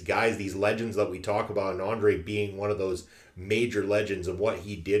to these guys, these legends that we talk about, and Andre being one of those major legends of what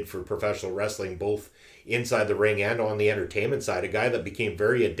he did for professional wrestling, both inside the ring and on the entertainment side. A guy that became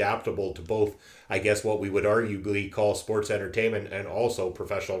very adaptable to both, I guess, what we would arguably call sports entertainment and also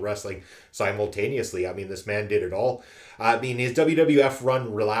professional wrestling simultaneously. I mean, this man did it all. I mean, his WWF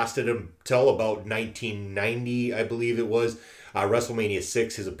run lasted until about 1990, I believe it was. WrestleMania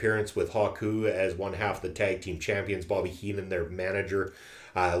 6, his appearance with Haku as one half of the tag team champions, Bobby Heenan, their manager,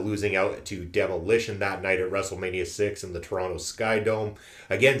 losing out to Demolition that night at WrestleMania 6 in the Toronto Sky Dome.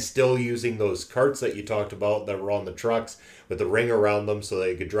 Again, still using those carts that you talked about that were on the trucks with the ring around them so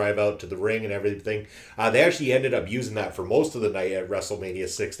they could drive out to the ring and everything. They actually ended up using that for most of the night at WrestleMania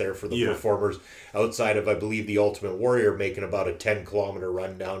 6 there for the performers, outside of, I believe, the Ultimate Warrior making about a 10-kilometer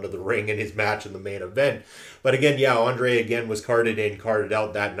run down to the ring in his match in the main event. But again, yeah, Andre again was carted in, carted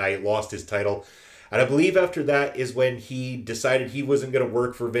out that night, lost his title. And I believe after that is when he decided he wasn't going to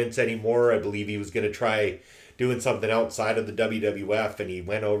work for Vince anymore. I believe he was going to try doing something outside of the WWF, and he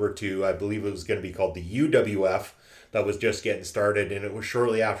went over to, I believe it was going to be called the UWF, that was just getting started. And it was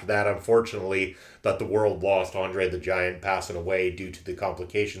shortly after that, unfortunately, that the world lost Andre the Giant, passing away due to the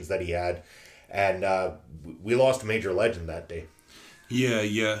complications that he had. And we lost a major legend that day.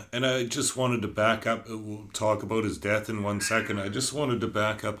 Yeah. And I just wanted to back up. We'll talk about his death in 1 second. I just wanted to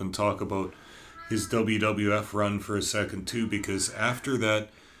back up and talk about his WWF run for a second too, because after that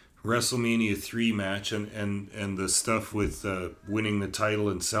WrestleMania 3 match and the stuff with winning the title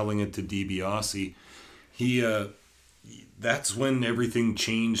and selling it to DiBiase, that's when everything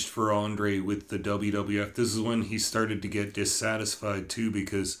changed for Andre with the WWF. This is when he started to get dissatisfied too,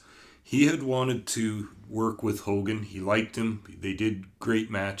 because he had wanted to work with Hogan. He liked him. They did great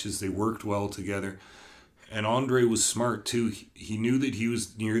matches. They worked well together. And Andre was smart too. He knew that he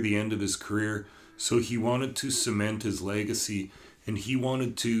was near the end of his career, so he wanted to cement his legacy, and he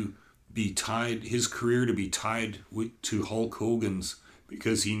wanted to be tied, his career to be tied to Hulk Hogan's,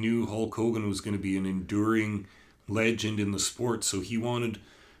 because he knew Hulk Hogan was going to be an enduring legend in the sport. So he wanted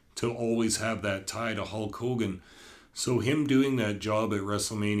to always have that tie to Hulk Hogan. So him doing that job at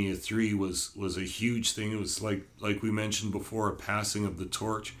WrestleMania 3 was a huge thing. It was like we mentioned before, a passing of the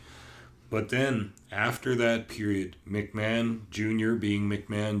torch. But then after that period, McMahon Jr. being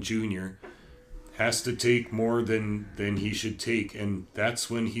McMahon Jr. has to take more than he should take, and that's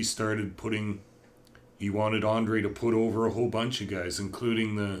when he started he wanted Andre to put over a whole bunch of guys,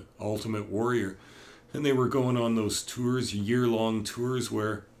 including the Ultimate Warrior. And they were going on those tours, year-long tours,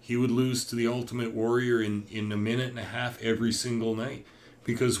 where he would lose to the Ultimate Warrior in a minute and a half every single night,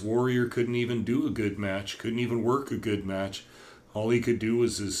 because Warrior couldn't even do a good match, couldn't even work a good match. All he could do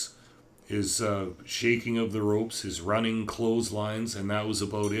was his shaking of the ropes, his running clotheslines, and that was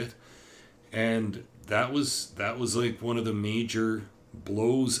about it. And that was like one of the major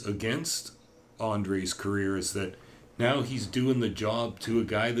blows against Andre's career, is that now he's doing the job to a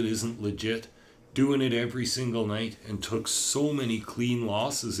guy that isn't legit, doing it every single night, and took so many clean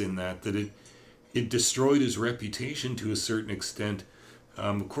losses in that it destroyed his reputation to a certain extent.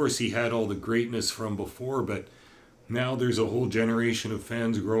 Of course, he had all the greatness from before, but now there's a whole generation of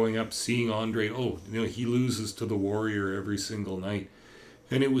fans growing up seeing Andre, he loses to the Warrior every single night.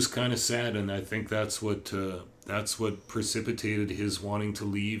 And it was kind of sad, and I think that's what precipitated his wanting to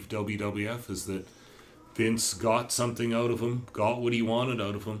leave WWF, is that Vince got something out of him, got what he wanted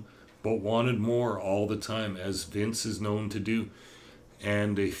out of him, but wanted more all the time, as Vince is known to do.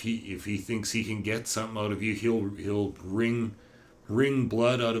 And if he thinks he can get something out of you, he'll wring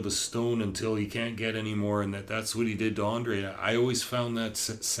blood out of a stone until he can't get any more, and that's what he did to Andre. I always found that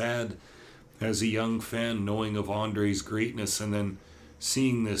sad as a young fan, knowing of Andre's greatness, and then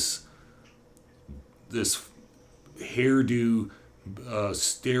seeing this hairdo,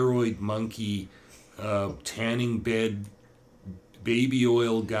 steroid monkey, tanning bed, baby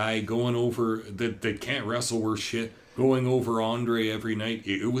oil guy going over that can't wrestle worth shit, going over Andre every night.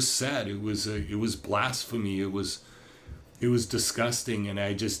 It was sad. It was blasphemy. It was disgusting, and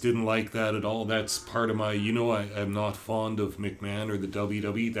I just didn't like that at all. That's part of my, I'm not fond of McMahon or the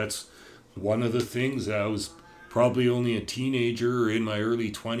WWE. That's one of the things. I was probably only a teenager or in my early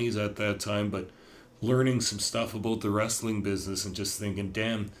 20s at that time, but learning some stuff about the wrestling business and just thinking,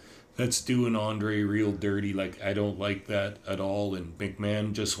 damn, that's doing Andre real dirty. Like, I don't like that at all. And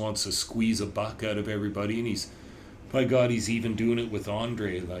McMahon just wants to squeeze a buck out of everybody, and by God, he's even doing it with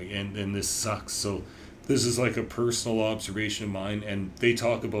Andre. And this sucks. So this is like a personal observation of mine, and they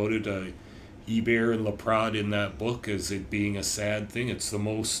talk about it, Hebert and Laprade, in that book, as it being a sad thing. It's the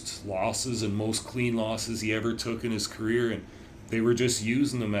most losses and most clean losses he ever took in his career, and they were just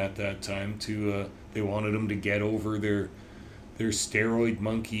using them at that time to they wanted him to get over their steroid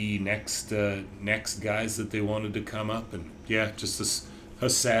monkey next guys that they wanted to come up. And yeah, just a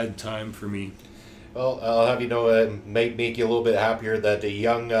sad time for me. Well, I'll have you know, it might make you a little bit happier that a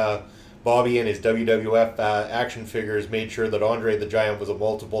young Bobby and his WWF action figures made sure that Andre the Giant was a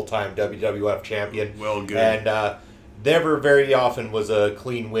multiple-time WWF champion. Well, good. And never very often was a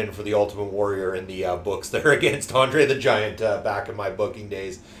clean win for the Ultimate Warrior in the books there against Andre the Giant back in my booking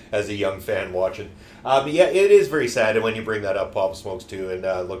days as a young fan watching. But yeah, it is very sad when you bring that up, Papa Smokes, too,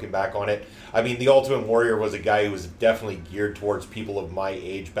 and looking back on it. I mean, the Ultimate Warrior was a guy who was definitely geared towards people of my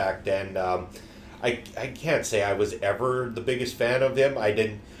age back then. I can't say I was ever the biggest fan of him.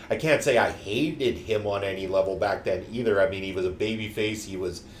 I can't say I hated him on any level back then either. I mean, he was a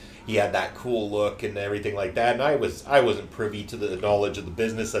babyface. He had that cool look and everything like that. And I wasn't privy to the knowledge of the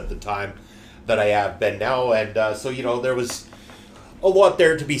business at the time that I have been now. And so there was a lot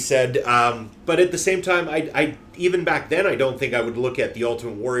there to be said. But at the same time, I even back then, I don't think I would look at the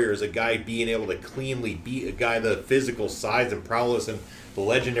Ultimate Warrior as a guy being able to cleanly beat a guy the physical size and prowess and the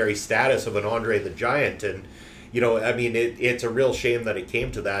legendary status of an Andre the Giant. And I mean, it's a real shame that it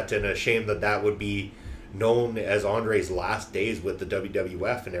came to that, and a shame that would be known as Andre's last days with the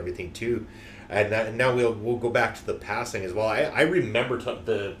WWF and everything too. And now we'll go back to the passing as well. I remember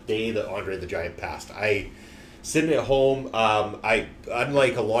the day that Andre the Giant passed. Sitting at home,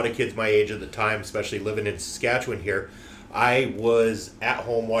 unlike a lot of kids my age at the time, especially living in Saskatchewan here, I was at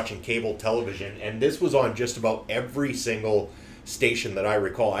home watching cable television, and this was on just about every single station that I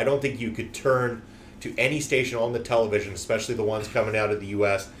recall. I don't think you could turn to any station on the television, especially the ones coming out of the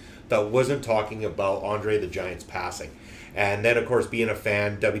U.S., that wasn't talking about Andre the Giant's passing. And then, of course, being a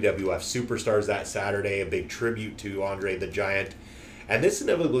fan, WWF Superstars that Saturday, a big tribute to Andre the Giant. And this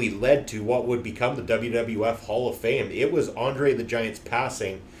inevitably led to what would become the WWF Hall of Fame. It was Andre the Giant's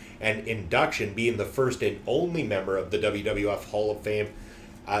passing and induction being the first and only member of the WWF Hall of Fame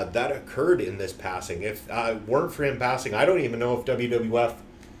that occurred in this passing. If it weren't for him passing, I don't even know if WWF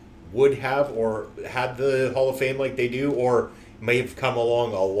would have or had the Hall of Fame like they do, or may have come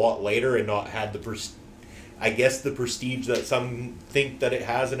along a lot later and not had the I guess, the prestige that some think that it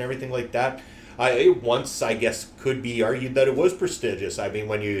has and everything like that. It once, I guess, could be argued that it was prestigious. I mean,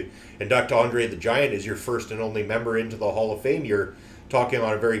 when you induct Andre the Giant as your first and only member into the Hall of Fame, you're talking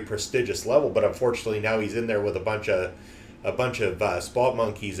on a very prestigious level. But unfortunately, now he's in there with a bunch of spot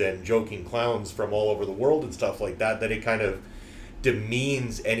monkeys and joking clowns from all over the world and stuff like that. That it kind of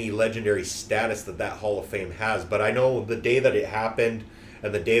demeans any legendary status that Hall of Fame has. But I know the day that it happened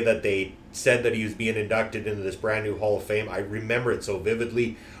and the day that they said that he was being inducted into this brand new Hall of Fame, I remember it so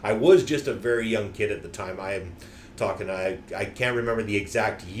vividly. I was just a very young kid at the time. I can't remember the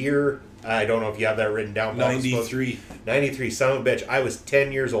exact year. I don't know if you have that written down. 93. 93, son of a bitch. I was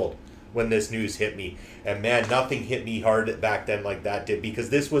 10 years old when this news hit me. And man, nothing hit me hard back then like that did, because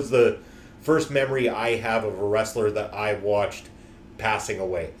this was the first memory I have of a wrestler that I watched passing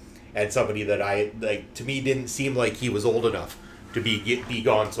away. And somebody that to me didn't seem like he was old enough to be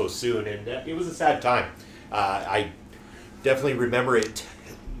gone so soon, and it was a sad time. I definitely remember it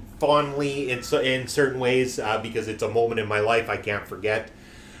fondly in certain ways, because it's a moment in my life I can't forget,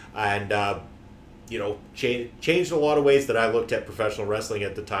 and changed a lot of ways that I looked at professional wrestling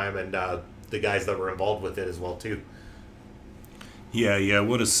at the time, and the guys that were involved with it as well too. Yeah,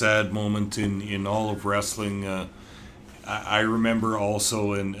 what a sad moment in all of wrestling. I remember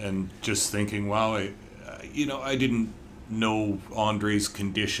also and just thinking, wow, I didn't know Andre's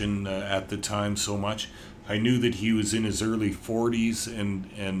condition at the time so much. I knew that he was in his early 40s,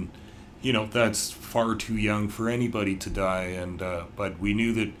 and that's far too young for anybody to die. And but we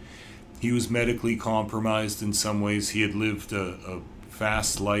knew that he was medically compromised in some ways. He had lived a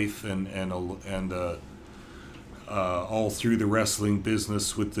fast life and all through the wrestling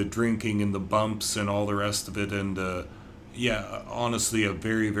business with the drinking and the bumps and all the rest of it. And honestly, a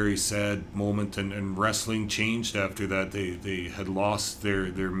very, very sad moment, and wrestling changed after that. They had lost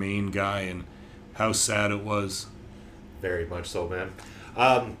their main guy, and how sad it was. Very much so, man.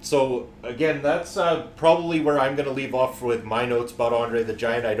 So again, that's probably where I'm going to leave off with my notes about Andre the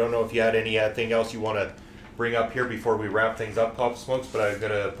Giant. I don't know if you had anything else you want to bring up here before we wrap things up, Papa Smokes, but I'm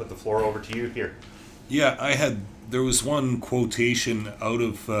going to put the floor over to you here. Yeah, there was one quotation out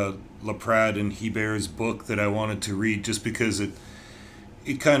of Laprade and Hebert's book that I wanted to read, just because it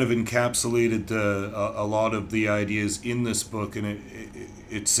kind of encapsulated a lot of the ideas in this book. And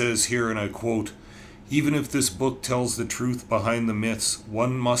it says here, and I quote, "Even if this book tells the truth behind the myths,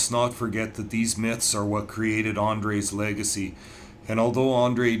 one must not forget that these myths are what created Andre's legacy. And although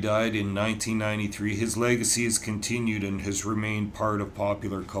Andre died in 1993, his legacy has continued and has remained part of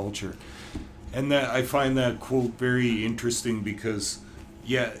popular culture." And that, I find that quote very interesting, because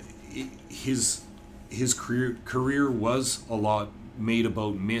his career was a lot made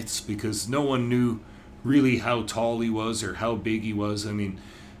about myths, because no one knew really how tall he was or how big he was. I mean,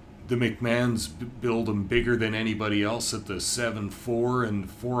 the McMahons build him bigger than anybody else at the 7'4" and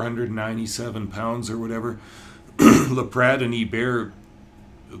 497 pounds or whatever. Laprade and Hebert,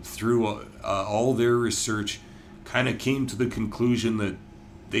 through all their research, kind of came to the conclusion that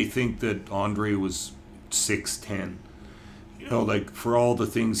they think that Andre was 6'10". Like, for all the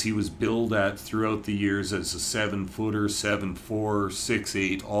things he was billed at throughout the years as a 7-footer, 7'4",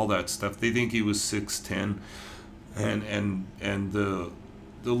 6'8", all that stuff, they think he was 6'10", and the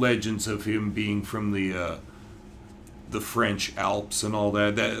legends of him being from the French Alps and all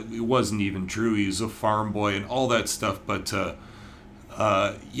that it wasn't even true. He was a farm boy and all that stuff. But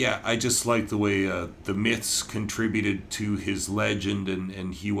I just like the way the myths contributed to his legend,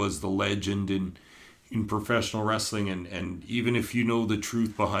 and he was the legend in professional wrestling. And even if you know the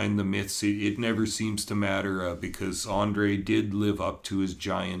truth behind the myths, it never seems to matter, because Andre did live up to his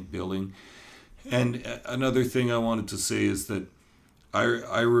giant billing. And another thing I wanted to say is that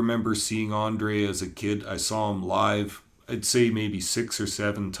I remember seeing Andre as a kid. I saw him live, I'd say maybe 6 or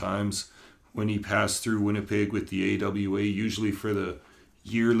 7 times when he passed through Winnipeg with the AWA, usually for the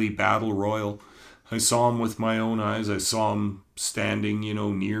yearly Battle Royal. I saw him with my own eyes. I saw him standing,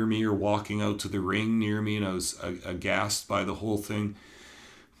 near me, or walking out to the ring near me, and I was aghast by the whole thing.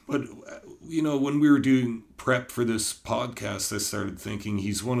 But, when we were doing prep for this podcast, I started thinking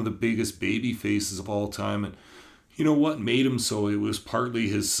he's one of the biggest baby faces of all time. And you know what made him so? It was partly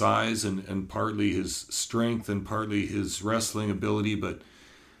his size and partly his strength and partly his wrestling ability. But,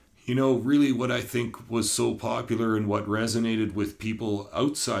 really what I think was so popular and what resonated with people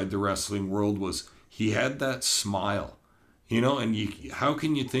outside the wrestling world was he had that smile. And how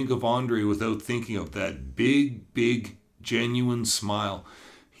can you think of Andre without thinking of that big, genuine smile?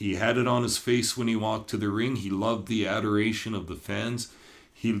 He had it on his face when he walked to the ring. He loved the adoration of the fans.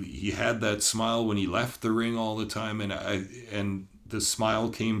 He had that smile when he left the ring all the time, and the smile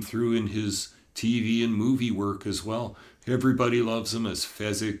came through in his TV and movie work as well. Everybody loves him as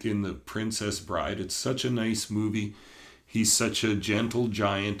Fezzik in The Princess Bride. It's such a nice movie. He's such a gentle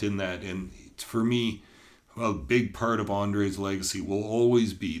giant in that. And for me, a big part of Andre's legacy will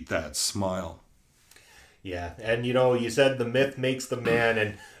always be that smile. Yeah, and you said the myth makes the man,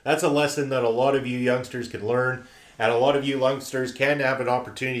 and that's a lesson that a lot of you youngsters can learn. And a lot of you youngsters can have an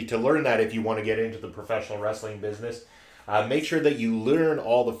opportunity to learn that if you want to get into the professional wrestling business. Make sure that you learn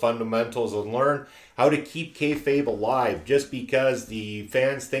all the fundamentals and learn how to keep kayfabe alive. Just because the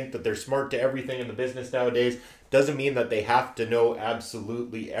fans think that they're smart to everything in the business nowadays doesn't mean that they have to know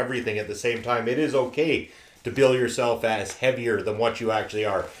absolutely everything at the same time. It is okay to bill yourself as heavier than what you actually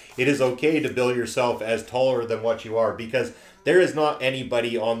are. It is okay to bill yourself as taller than what you are, because there is not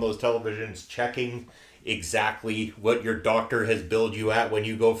anybody on those televisions checking exactly what your doctor has billed you at when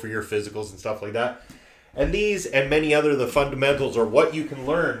you go for your physicals and stuff like that. And these and many other the fundamentals are what you can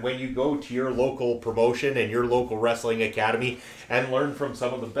learn when you go to your local promotion and your local wrestling academy and learn from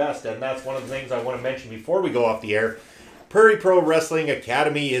some of the best. And that's one of the things I want to mention before we go off the air. Prairie Pro Wrestling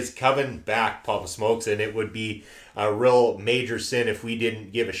Academy is coming back, Papa Smokes, and it would be a real major sin if we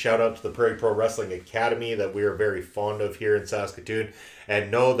didn't give a shout out to the Prairie Pro Wrestling Academy that we are very fond of here in Saskatoon. And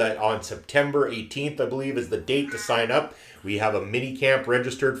know that on September 18th, I believe, is the date to sign up. We have a mini camp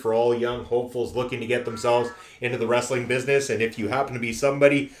registered for all young hopefuls looking to get themselves into the wrestling business. And if you happen to be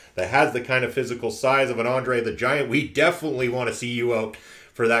somebody that has the kind of physical size of an Andre the Giant, we definitely want to see you out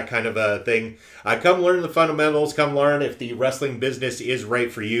for that kind of a thing. Come learn the fundamentals. Come learn if the wrestling business is right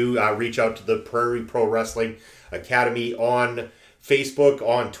for you. Reach out to the Prairie Pro Wrestling Academy on Facebook,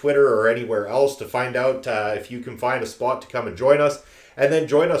 on Twitter, or anywhere else to find out if you can find a spot to come and join us. And then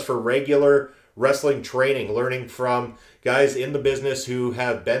join us for regular wrestling training, learning from guys in the business who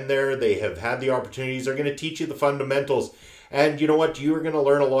have been there. They have had the opportunities. They're going to teach you the fundamentals. And you know what? You are going to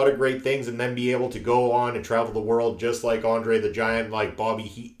learn a lot of great things and then be able to go on and travel the world just like Andre the Giant, like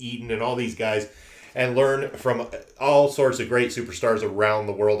Bobby Eaton and all these guys, and learn from all sorts of great superstars around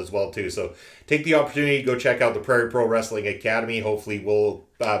the world as well too. So take the opportunity to go check out the Prairie Pro Wrestling Academy. Hopefully we'll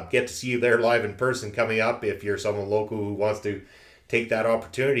get to see you there live in person coming up if you're someone local who wants to take that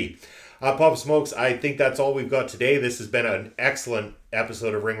opportunity. Papa Smokes, I think that's all we've got today. This has been an excellent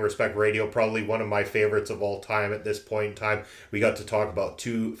episode of Ring Respect Radio, probably one of my favorites of all time at this point in time. We got to talk about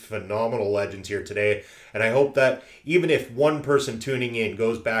two phenomenal legends here today, and I hope that even if one person tuning in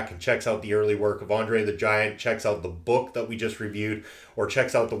goes back and checks out the early work of Andre the Giant, checks out the book that we just reviewed, or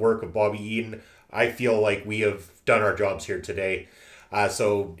checks out the work of Bobby Eaton, I feel like we have done our jobs here today.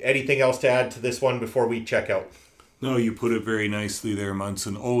 So anything else to add to this one before we check out? No, you put it very nicely there,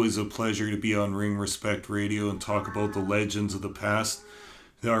 Munson. Always a pleasure to be on Ring Respect Radio and talk about the legends of the past.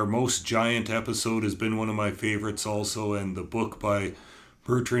 Our Most Giant episode has been one of my favorites also, and the book by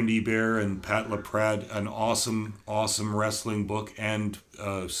Bertrand Hebert and Pat LaPrade, an awesome, awesome wrestling book and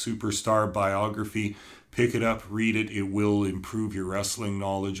superstar biography. Pick it up, read it. It will improve your wrestling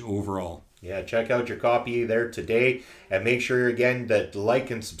knowledge overall. Yeah, check out your copy there today, and make sure again that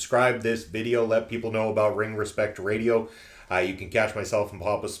like and subscribe this video. Let people know about Ring Respect Radio. You can catch myself and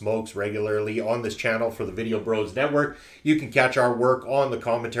Papa Smokes regularly on this channel for the Video Bros Network. You can catch our work on the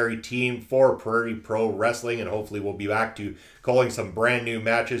commentary team for Prairie Pro Wrestling, and hopefully we'll be back to calling some brand new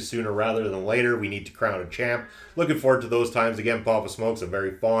matches sooner rather than later. We need to crown a champ. Looking forward to those times again, Papa Smokes. I'm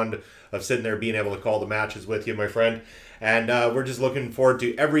very fond of sitting there being able to call the matches with you, my friend. And we're just looking forward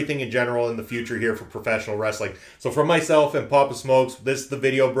to everything in general in the future here for professional wrestling. So from myself and Papa Smokes, this is the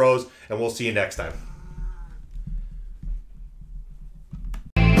Video Bros, and we'll see you next time.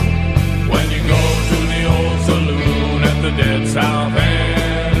 When you go to the old saloon at the dead south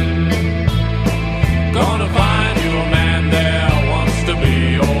end, gonna find you a man there wants to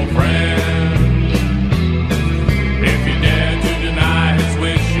be your friend. If you dare to deny his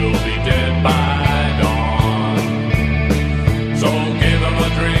wish, you'll be dead by dawn. So give him a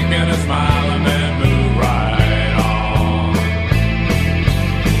drink and a smile and then move right on.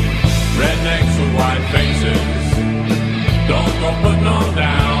 Rednecks with white faces, don't go putting on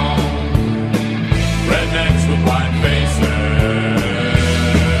down. Rednecks with white faces,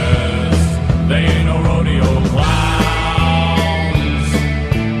 they ain't no rodeo clowns.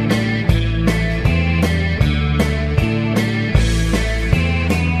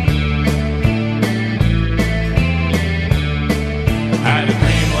 Had a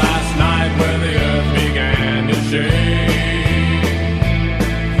dream last night where the earth began to shake.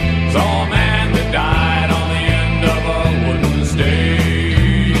 Saw a man that died on the end of a wooden stake.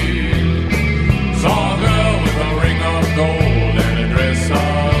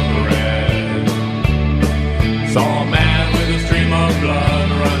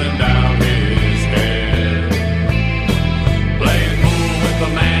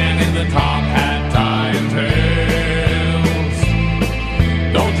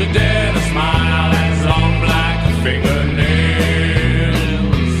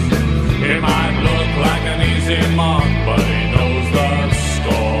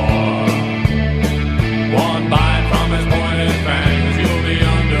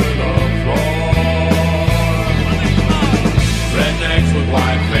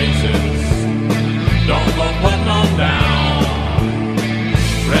 white faces. Don't go putting them down.